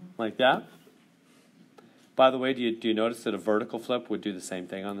 like that. By the way, do you notice that a vertical flip would do the same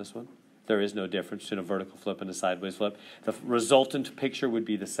thing on this one? There is no difference between a vertical flip and a sideways flip. The resultant picture would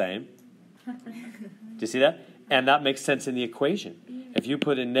be the same. Do you see that? And that makes sense in the equation. If you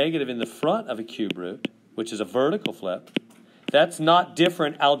put a negative in the front of a cube root, which is a vertical flip, that's not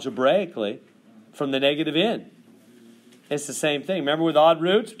different algebraically from the negative in. It's the same thing. Remember with odd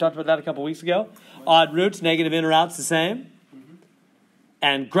roots? We talked about that a couple weeks ago. Odd roots, negative in or out's the same.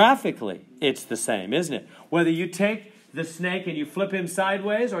 And graphically, it's the same, isn't it? Whether you take the snake and you flip him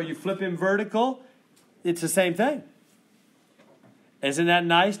sideways or you flip him vertical, it's the same thing. Isn't that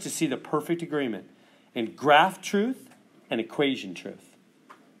nice to see the perfect agreement in graph truth and equation truth?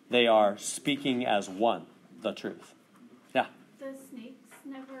 They are speaking as one, the truth. Yeah? The snakes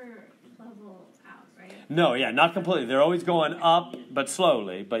never level out, right? No, yeah, not completely. They're always going up, but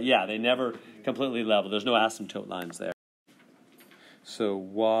slowly. But yeah, they never completely level. There's no asymptote lines there. So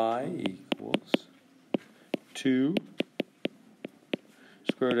y equals 2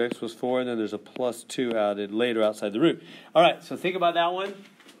 square root of x plus 4, and then there's a plus 2 added later outside the root. All right, so think about that one.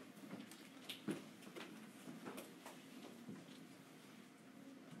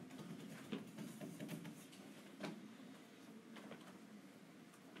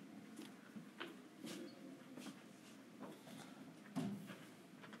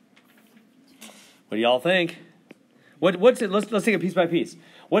 What do y'all think? What's it? Let's take it piece by piece.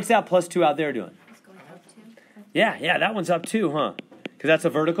 What's that plus 2 out there doing? It's going up too. Yeah, that one's up too, huh? Because that's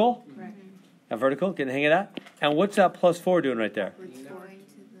a vertical. Right. A vertical. Get the hang of that. And what's that plus 4 doing right there?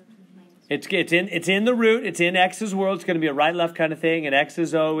 It's going to the minus. It's in the root. It's in X's world. It's going to be a right-left kind of thing, and X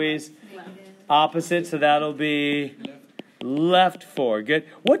is always Negative. opposite, so that'll be left 4. Good.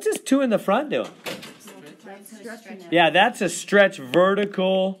 What's this 2 in the front doing? That's stretching it. Yeah, that's a stretch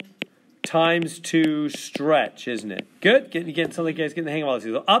vertical times 2 stretch, isn't it? Good. Get some of you guys getting the hang of all this.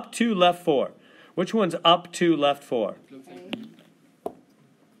 So up 2, left 4. Which one's up 2, left 4?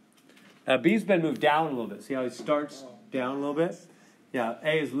 B's been moved down a little bit. See how he starts down a little bit? Yeah,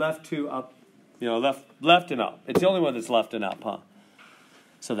 A is left 2, up, left and up. It's the only one that's left and up, huh?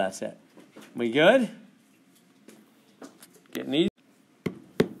 So that's it. We good? Getting easy?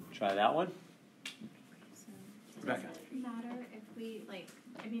 Try that one. Rebecca. Does it matter if we,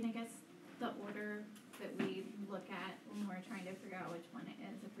 I guess the order that we look at when we're trying to figure out which one it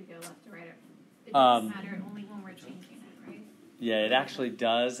is, if we go left to right, it doesn't matter only when we're changing it, right? Yeah, it actually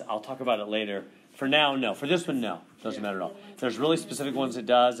does. I'll talk about it later. For now, no. For this one, no. Doesn't matter at all. There's really specific ones it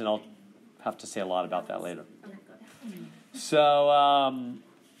does, and I'll have to say a lot about that later. So, all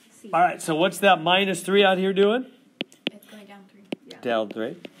right, so what's that minus 3 out here doing? It's going down 3. Yeah. Down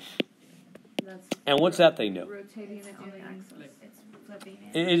 3. That's And what's that thing do? rotating it on the axis. It's flipping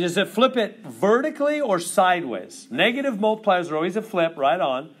it. Does it flip it vertically or sideways? Negative multipliers are always a flip, right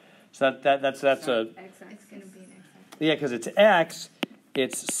on. So that's a, It's gonna be an x-axis. yeah, because it's x,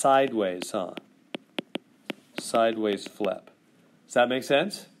 it's sideways, huh? Sideways flip. Does that make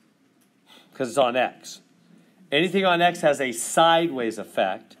sense? Because it's on x. Anything on x has a sideways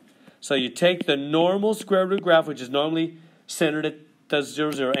effect. So you take the normal square root graph, which is normally centered at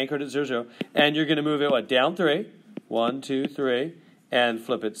 0, 0, anchored at 0, 0, and you're going to move it, what, down 3, 1, 2, 3, and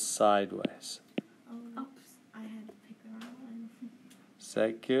flip it sideways. Oh, oops, I had to pick the wrong one. Is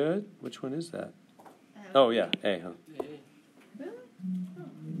that good? Which one is that? Oh, yeah, A, huh? Hey,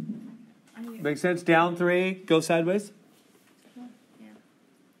 Make sense? Down 3, go sideways? Yeah.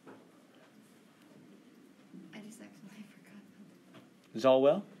 I just accidentally forgot. Is all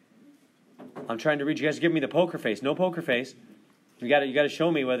well? I'm trying to read. You guys give me the poker face. No poker face. You got to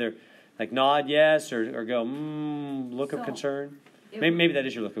show me whether, like, nod yes or go look of So, concern. It Maybe would- that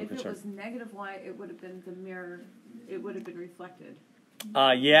is your look of If it concern. was negative y, it would have been the mirror. It would have been reflected.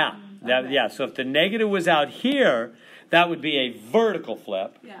 Yeah. Okay. Yeah. So if the negative was out here, that would be a vertical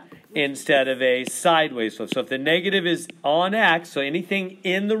flip Yeah. instead of a sideways flip. So if the negative is on x, so anything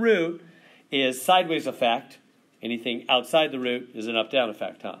in the root is sideways effect. Anything outside the root is an up-down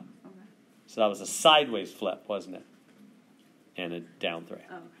effect, huh? Okay. So that was a sideways flip, wasn't it? And a down 3.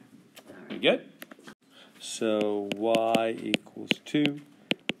 Oh, okay. All You right. good? So y equals 2.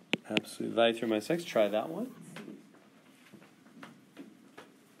 Absolute value 3 minus x. Try that one.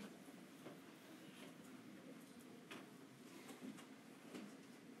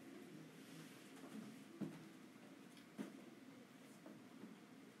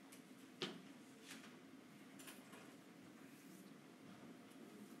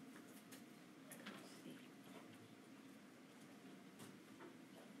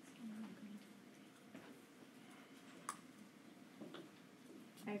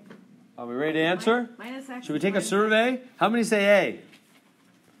 Are we ready to answer? Minus x. Should we take a minus survey? How many say A?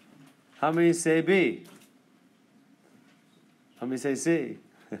 How many say B? How many say C?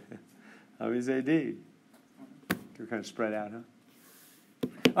 How many say D? You're kind of spread out, huh?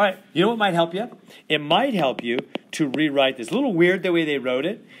 All right, you know what might help you? It might help you to rewrite this. A little weird the way they wrote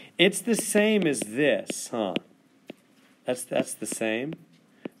it. It's the same as this, huh? That's the same,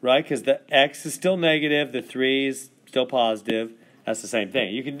 right? Because the x is still negative, the 3 is still positive. That's the same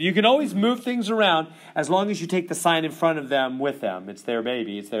thing. You can always move things around as long as you take the sign in front of them with them. It's their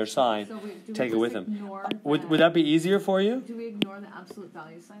baby. It's their sign. So do Take we it with just them. ignore Would that be easier for you? Do we ignore the absolute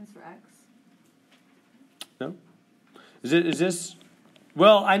value signs for x? No. Is this?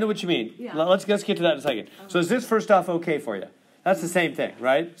 Well, I know what you mean. Yeah. Let's get to that in a second. So is this first off okay for you? That's the same thing,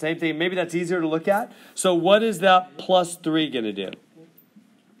 right? Same thing. Maybe that's easier to look at. So what is that plus 3 going to do?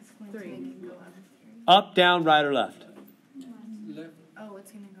 It's going Three. to go up 3. Up, down, right, or left? left. Oh,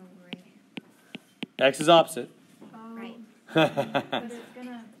 it's going to go right. X is opposite. Right. Oh. But it's going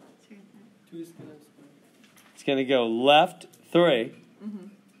to... 2 is gonna. It's going to go left 3. Mm-hmm.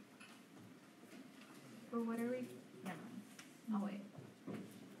 Or what are we... Never mind. Oh, wait.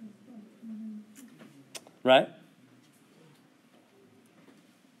 Right?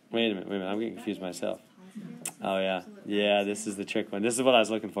 Wait a minute. I'm getting confused myself. Oh, yeah. Yeah, this is the trick one. This is what I was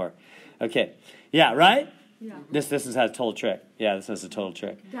looking for. Okay. Yeah, right? Yeah. This has a total trick. Yeah, this has a total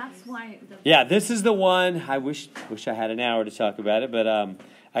trick. That's why. Yeah, this is the one. I wish I had an hour to talk about it, but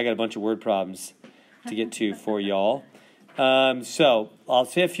I got a bunch of word problems to get to for y'all. So I'll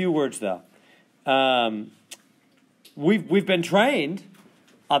say a few words though. We've been trained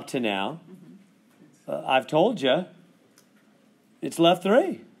up to now. I've told you it's left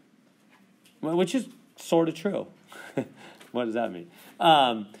 3, which is sort of true. What does that mean?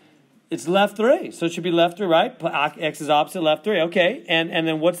 It's left 3, so it should be left 3, right? X is opposite, left 3. Okay, and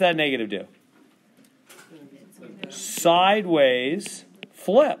then what's that negative do? Sideways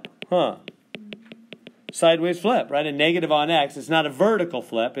flip, huh? Sideways flip, right? A negative on X. It's not a vertical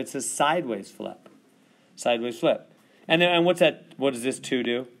flip. It's a sideways flip. Sideways flip. And what's that? What does this 2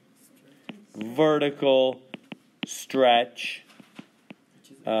 do? Vertical stretch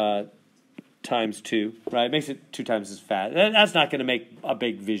times 2, right? It makes it 2 times as fast. That's not going to make a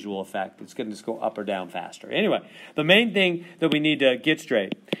big visual effect. It's going to just go up or down faster. Anyway, the main thing that we need to get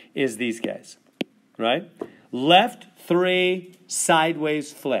straight is these guys, right? Left 3,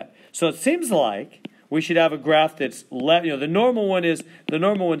 sideways flip. So it seems like we should have a graph that's left. The normal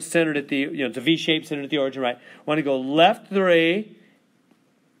one's centered at the, it's a V shape centered at the origin, right? Want to go left 3,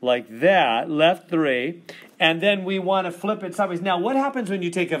 like that, left 3, and then we want to flip it sideways. Now, what happens when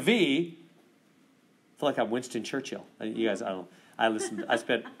you take a V? I feel like I'm Winston Churchill. You guys, I don't know. I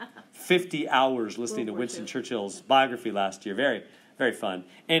spent 50 hours listening to Winston Churchill's biography last year. Very, very fun.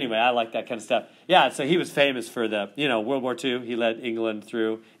 Anyway, I like that kind of stuff. Yeah, so he was famous for World War II. He led England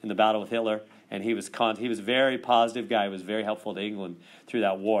through in the battle with Hitler. And he was a very positive guy. He was very helpful to England through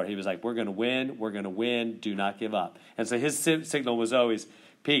that war. He was like, we're going to win, do not give up. And so his signal was always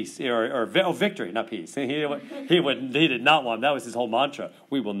peace, or victory, not peace. He did not want, that was his whole mantra.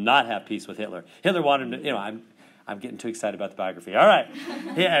 We will not have peace with Hitler. Hitler wanted to, I'm getting too excited about the biography. All right.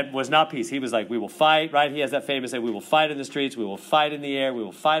 It was not peace. He was like, we will fight, right? He has that famous saying, we will fight in the streets, we will fight in the air, we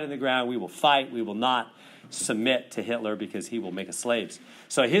will fight in the ground, we will fight, we will not submit to Hitler because he will make us slaves.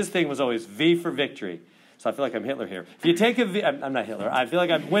 So his thing was always V for victory. So I feel like I'm Hitler here. If you take a V, I'm not Hitler. I feel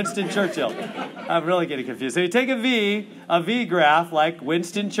like I'm Winston Churchill. I'm really getting confused. So you take a V graph like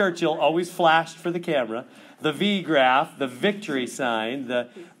Winston Churchill always flashed for the camera. The V graph, the victory sign, the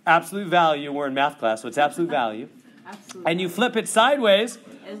absolute value. We're in math class, so it's absolute value. Absolutely. And you flip it sideways,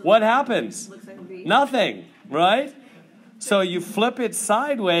 what happens? Looks like a V. Nothing, right? So you flip it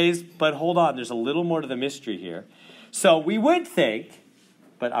sideways, but hold on, there's a little more to the mystery here. So we would think,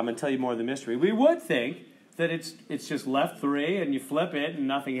 but I'm going to tell you more of the mystery, we would think that it's just left 3 and you flip it and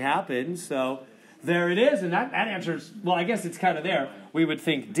nothing happens. So there it is, and that answers, well, I guess it's kind of there. We would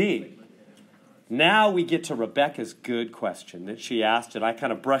think D. Now we get to Rebecca's good question that she asked, and I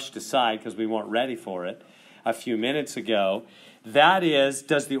kind of brushed aside because we weren't ready for it a few minutes ago. That is,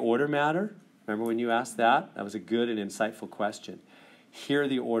 does the order matter? Remember when you asked that? That was a good and insightful question. Here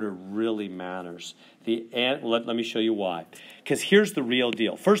the order really matters. Let me show you why. Because here's the real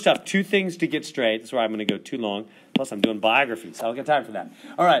deal. First up, 2 things to get straight. That's why I'm going to go too long. Plus, I'm doing biographies. I don't get time for that.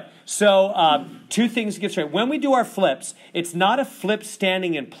 All right. So 2 things to get straight. When we do our flips, it's not a flip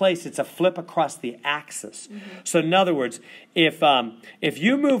standing in place. It's a flip across the axis. Mm-hmm. So in other words, if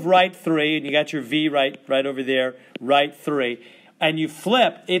you move right 3, and you got your V right over there, right 3, and you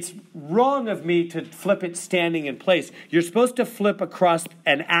flip, it's wrong of me to flip it standing in place. You're supposed to flip across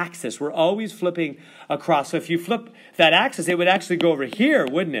an axis. We're always flipping across. So if you flip that axis, it would actually go over here,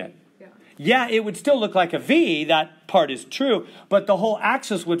 wouldn't it? Yeah, it would still look like a V. That part is true. But the whole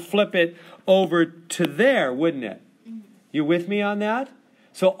axis would flip it over to there, wouldn't it? You with me on that?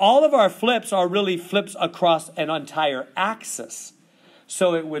 So all of our flips are really flips across an entire axis.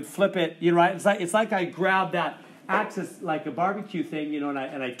 So it would flip it, right? It's like I grab that axis like a barbecue thing, and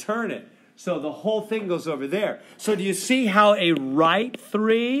I turn it. So the whole thing goes over there. So do you see how a right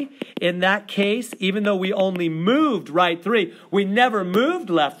 3 in that case, even though we only moved right 3, we never moved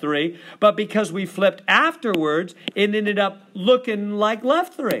left 3, but because we flipped afterwards, it ended up looking like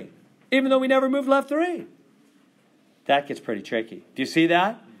left 3, even though we never moved left 3. That gets pretty tricky. Do you see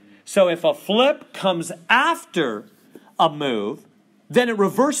that? So if a flip comes after a move, then it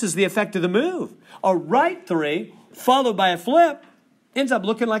reverses the effect of the move. A right 3 followed by a flip ends up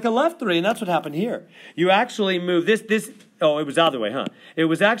looking like a left 3, and that's what happened here. You actually move this, it was the other way, huh? It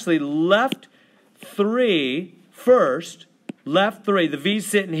was actually left 3 first, left 3, the V's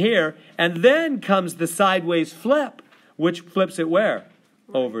sitting here, and then comes the sideways flip, which flips it where?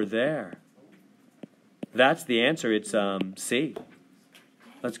 Over there. That's the answer. It's C.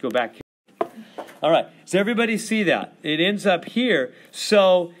 Let's go back here. All right, so everybody see that? It ends up here.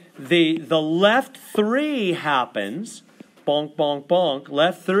 So the left 3 happens, bonk, bonk, bonk,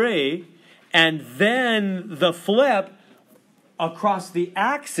 left 3, and then the flip across the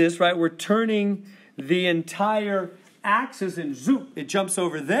axis, right? We're turning the entire axis and zoop, it jumps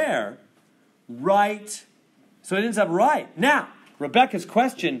over there, right? So it ends up right. Now, Rebecca's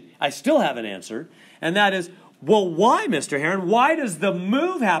question, I still haven't answered, and that is, well, why, Mr. Heron? Why does the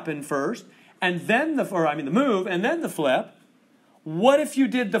move happen first, and then the move, and then the flip? What if you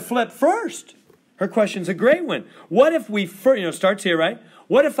did the flip first? Her question's a great one. What if we, starts here, right?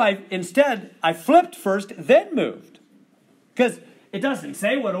 What if I flipped first, then moved? Because it doesn't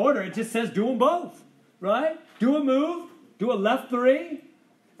say what order, it just says do them both, right? Do a move, do a left 3,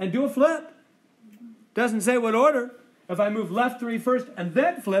 and do a flip. Doesn't say what order. If I move left 3 first and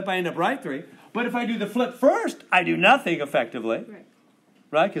then flip, I end up right 3. But if I do the flip first, I do nothing effectively.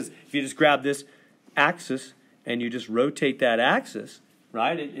 Right? Because if you just grab this axis and you just rotate that axis,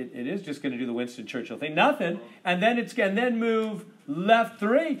 right? It is just going to do the Winston Churchill thing. Nothing. And then move left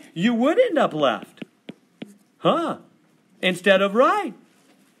 3. You would end up left. Huh? Instead of right.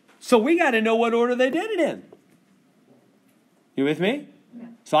 So we got to know what order they did it in. You with me? Yeah.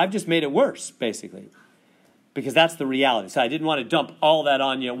 So I've just made it worse, basically. Because that's the reality. So I didn't want to dump all that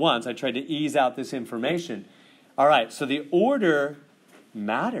on you at once. I tried to ease out this information. All right, so the order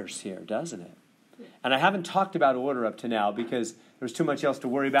matters here, doesn't it? And I haven't talked about order up to now because there was too much else to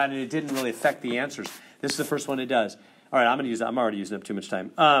worry about and it didn't really affect the answers. This is the first one it does. All right, I'm already using up too much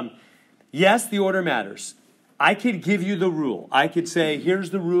time. Yes, the order matters. I could give you the rule. I could say,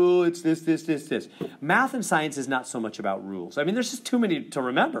 here's the rule, it's this, this, this, this. Math and science is not so much about rules. I mean, there's just too many to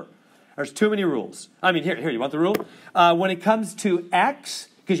remember. There's too many rules. I mean, here, you want the rule? When it comes to x,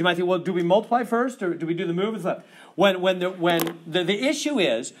 because you might think, well, do we multiply first, or do we do the move and flip? When the issue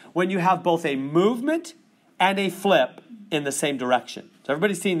is when you have both a movement and a flip in the same direction. So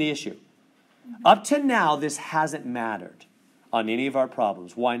everybody's seeing the issue. Up to now, this hasn't mattered on any of our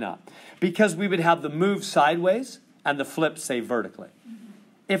problems. Why not? Because we would have the move sideways and the flip, say, vertically.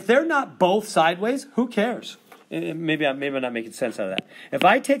 If they're not both sideways, who cares? Maybe I'm not making sense out of that. If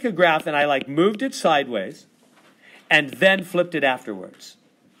I take a graph and I moved it sideways and then flipped it afterwards,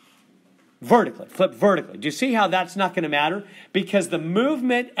 flip vertically. Do you see how that's not going to matter? Because the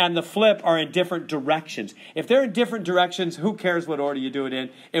movement and the flip are in different directions. If they're in different directions, who cares what order you do it in?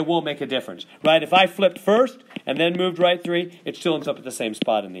 It won't make a difference, right? If I flipped first and then moved right 3, it still ends up at the same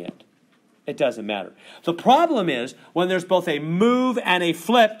spot in the end. It doesn't matter. The problem is when there's both a move and a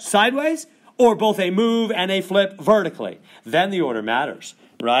flip sideways, or both a move and a flip vertically. Then the order matters,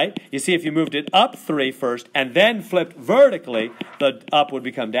 right? You see, if you moved it up 3 first and then flipped vertically, the up would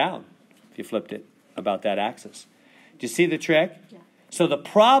become down if you flipped it about that axis. Do you see the trick? Yeah. So the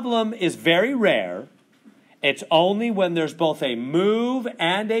problem is very rare. It's only when there's both a move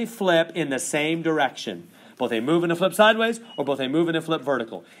and a flip in the same direction. Both a move and a flip sideways, or both a move and a flip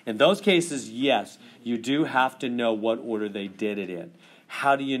vertical. In those cases, yes, you do have to know what order they did it in.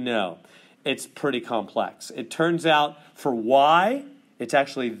 How do you know? It's pretty complex. It turns out for y, it's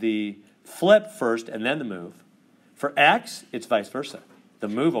actually the flip first and then the move. For x, it's vice versa. The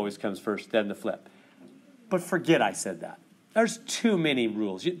move always comes first, then the flip. But forget I said that. There's too many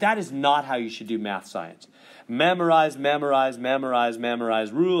rules. That is not how you should do math science. Memorize, memorize, memorize,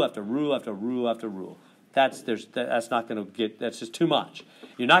 memorize, rule after rule after rule after rule. That's not going to get, that's just too much.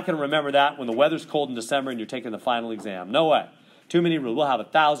 You're not going to remember that when the weather's cold in December and you're taking the final exam. No way. Too many rules. We'll have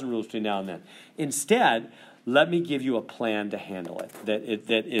 1,000 rules between now and then. Instead, let me give you a plan to handle it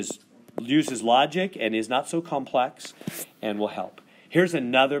that uses logic and is not so complex and will help. Here's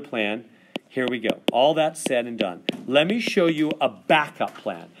another plan. Here we go. All that said and done. Let me show you a backup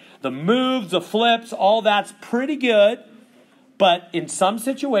plan. The moves, the flips, all that's pretty good. But in some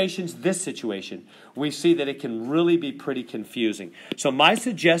situations, this situation, we see that it can really be pretty confusing. So my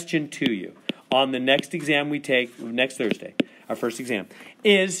suggestion to you on the next exam we take, next Thursday, our first exam,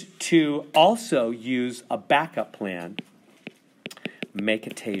 is to also use a backup plan. Make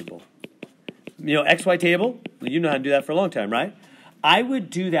a table. You know, XY table? You know how to do that for a long time, right? I would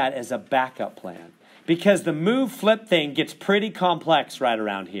do that as a backup plan because the move flip thing gets pretty complex right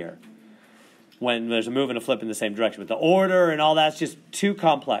around here when there's a move and a flip in the same direction. But the order and all that's just too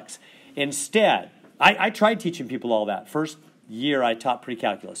complex. Instead, I tried teaching people all that. First year I taught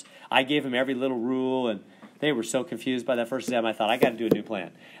pre-calculus. I gave them every little rule and they were so confused by that first exam, I thought, I got to do a new plan.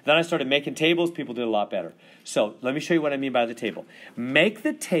 Then I started making tables. People did a lot better. So let me show you what I mean by the table. Make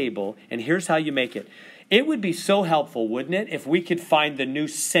the table, and here's how you make it. It would be so helpful, wouldn't it, if we could find the new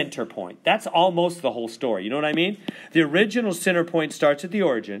center point. That's almost the whole story. You know what I mean? The original center point starts at the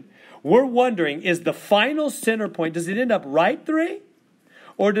origin. We're wondering, is the final center point, does it end up right 3?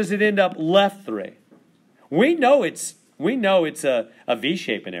 Or does it end up left 3? We know it's a V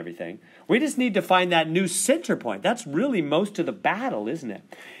shape and everything. We just need to find that new center point. That's really most of the battle, isn't it?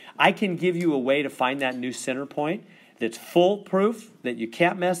 I can give you a way to find that new center point that's foolproof, that you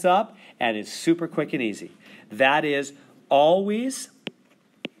can't mess up, and it's super quick and easy. That is always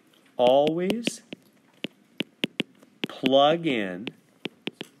plug in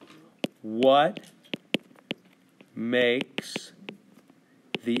what makes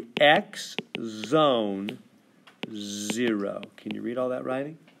the X zone 0. Can you read all that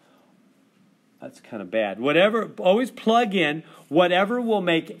writing? That's kind of bad. Always plug in whatever will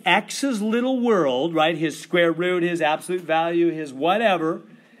make X's little world, right? His square root, his absolute value, his whatever,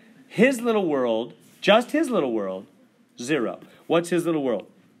 his little world, just his little world, 0. What's his little world?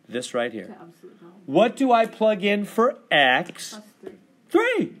 This right here. What do I plug in for X?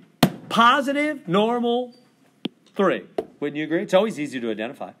 3. Positive, normal, 3. Wouldn't you agree? It's always easy to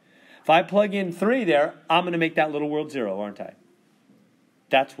identify. If I plug in 3 there, I'm going to make that little world 0, aren't I?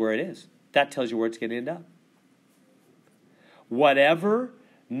 That's where it is. That tells you where it's going to end up. Whatever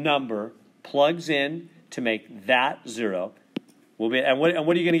number plugs in to make that 0 will be, and what are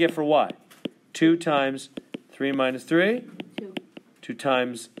you going to get for y? 2 times 3 minus 3? 2. 2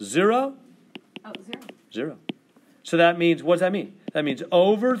 times 0? Oh, 0. 0. So that means, what does that mean? That means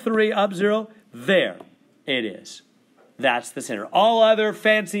over 3 up 0, there it is. That's the center. All other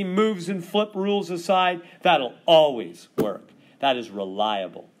fancy moves and flip rules aside, that'll always work. That is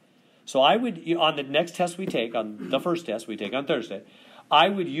reliable. So I would, on the next test we take, on the first test we take on Thursday, I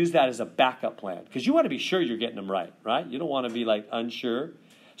would use that as a backup plan. Because you want to be sure you're getting them right? You don't want to be like unsure.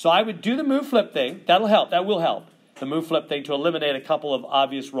 So I would do the move flip thing. That'll help. That will help. The move flip thing to eliminate a couple of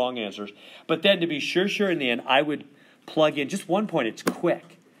obvious wrong answers. But then to be sure in the end, I would plug in just one point. It's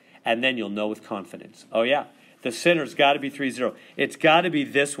quick. And then you'll know with confidence. Oh, yeah. The center's got to be 3, 0. It's got to be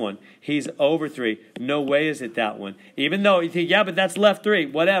this one. He's over 3. No way is it that one. Even though you think, yeah, but that's left 3.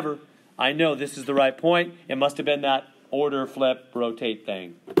 Whatever. I know this is the right point. It must have been that order, flip, rotate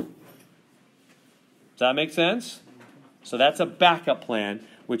thing. Does that make sense? So that's a backup plan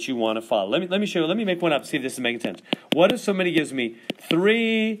which you want to follow. Let me show you. Let me make one up. See if this is making sense. What if somebody gives me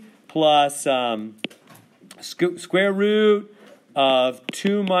 3 plus square root of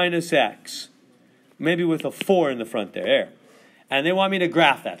 2 minus x? Maybe with a 4 in the front there. And they want me to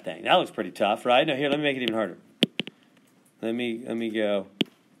graph that thing. That looks pretty tough, right? Now here, let me make it even harder. Let me go.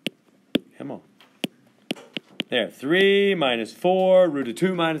 Come on. There, 3 minus 4, root of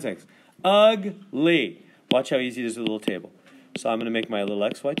 2 minus x. Ugly. Watch how easy it is with a little table. So I'm going to make my little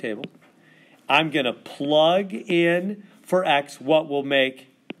XY table. I'm going to plug in for x what will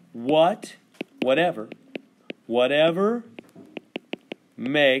make whatever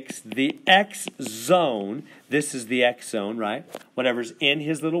makes the x zone, this is the x zone, right? Whatever's in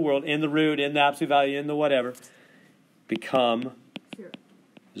his little world, in the root, in the absolute value, in the whatever, become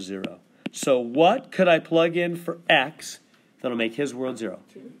 0. So what could I plug in for x that'll make his world 0?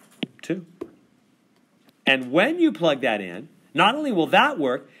 2. And when you plug that in, not only will that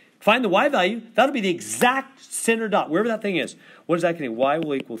work, find the y value, that'll be the exact center dot, wherever that thing is. What is that going to be? Y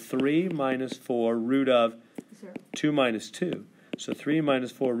will equal 3 minus 4 root of 2 minus 2. So 3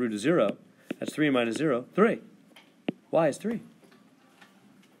 minus 4 root of 0, that's 3 minus 0, 3. Y is 3.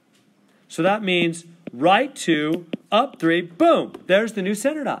 So that means right 2, up 3, boom, there's the new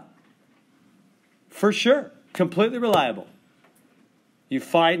center dot. For sure, completely reliable. You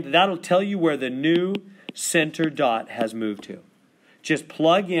find, that'll tell you where the new center dot has moved to. Just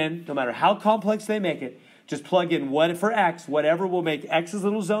plug in, no matter how complex they make it, just plug in what for x, whatever will make x's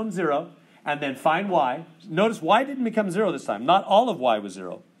little zone 0, and then find y. Notice y didn't become 0 this time. Not all of y was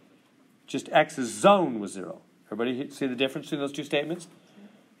 0. Just x's zone was 0. Everybody see the difference between those two statements?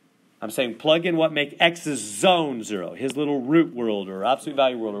 I'm saying plug in what make x's zone 0, his little root world or absolute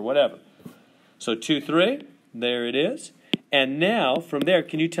value world or whatever. So 2, 3, there it is. And now, from there,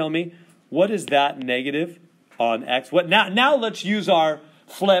 can you tell me, what is that negative on x? What now let's use our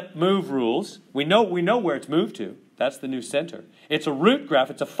flip move rules. We know where it's moved to. That's the new center. It's a root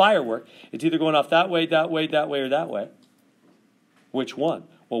graph. It's a firework. It's either going off that way, or that way. Which one?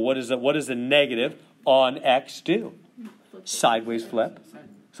 Well, what does a negative on x do? Sideways flip.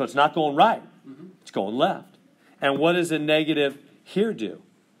 So it's not going right. It's going left. And what does a negative here do?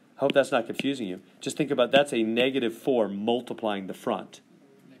 I hope that's not confusing you. Just think about that's a negative 4 multiplying the front.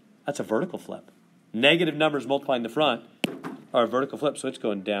 That's a vertical flip. Negative numbers multiplying the front are a vertical flip, so it's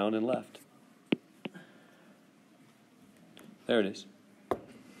going down and left. There it is.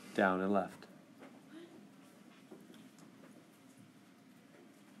 Down and left.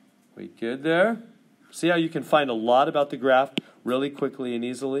 We good there? See how you can find a lot about the graph really quickly and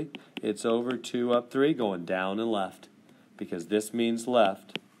easily? It's over 2, up 3, going down and left. Because this means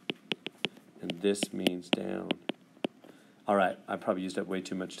left, and this means down. All right, I probably used up way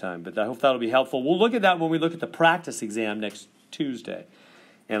too much time, but I hope that'll be helpful. We'll look at that when we look at the practice exam next Tuesday.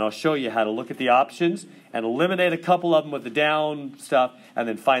 And I'll show you how to look at the options and eliminate a couple of them with the down stuff and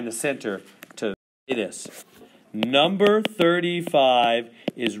then find the center to this. Number 35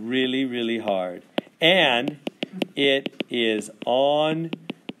 is really, really hard. And it is on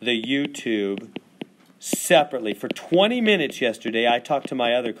the YouTube separately. For 20 minutes yesterday, I talked to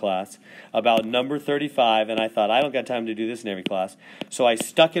my other class about number 35, and I thought, I don't got time to do this in every class. So I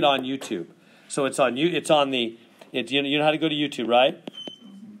stuck it on YouTube. So it's on you know how to go to YouTube, right?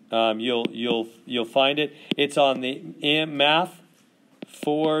 You'll find it. It's on the Math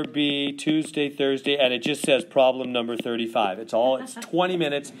 4B Tuesday, Thursday, and it just says problem number 35. It's 20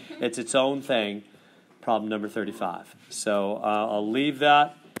 minutes. It's its own thing. Problem number 35. So I'll leave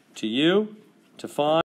that to you to find.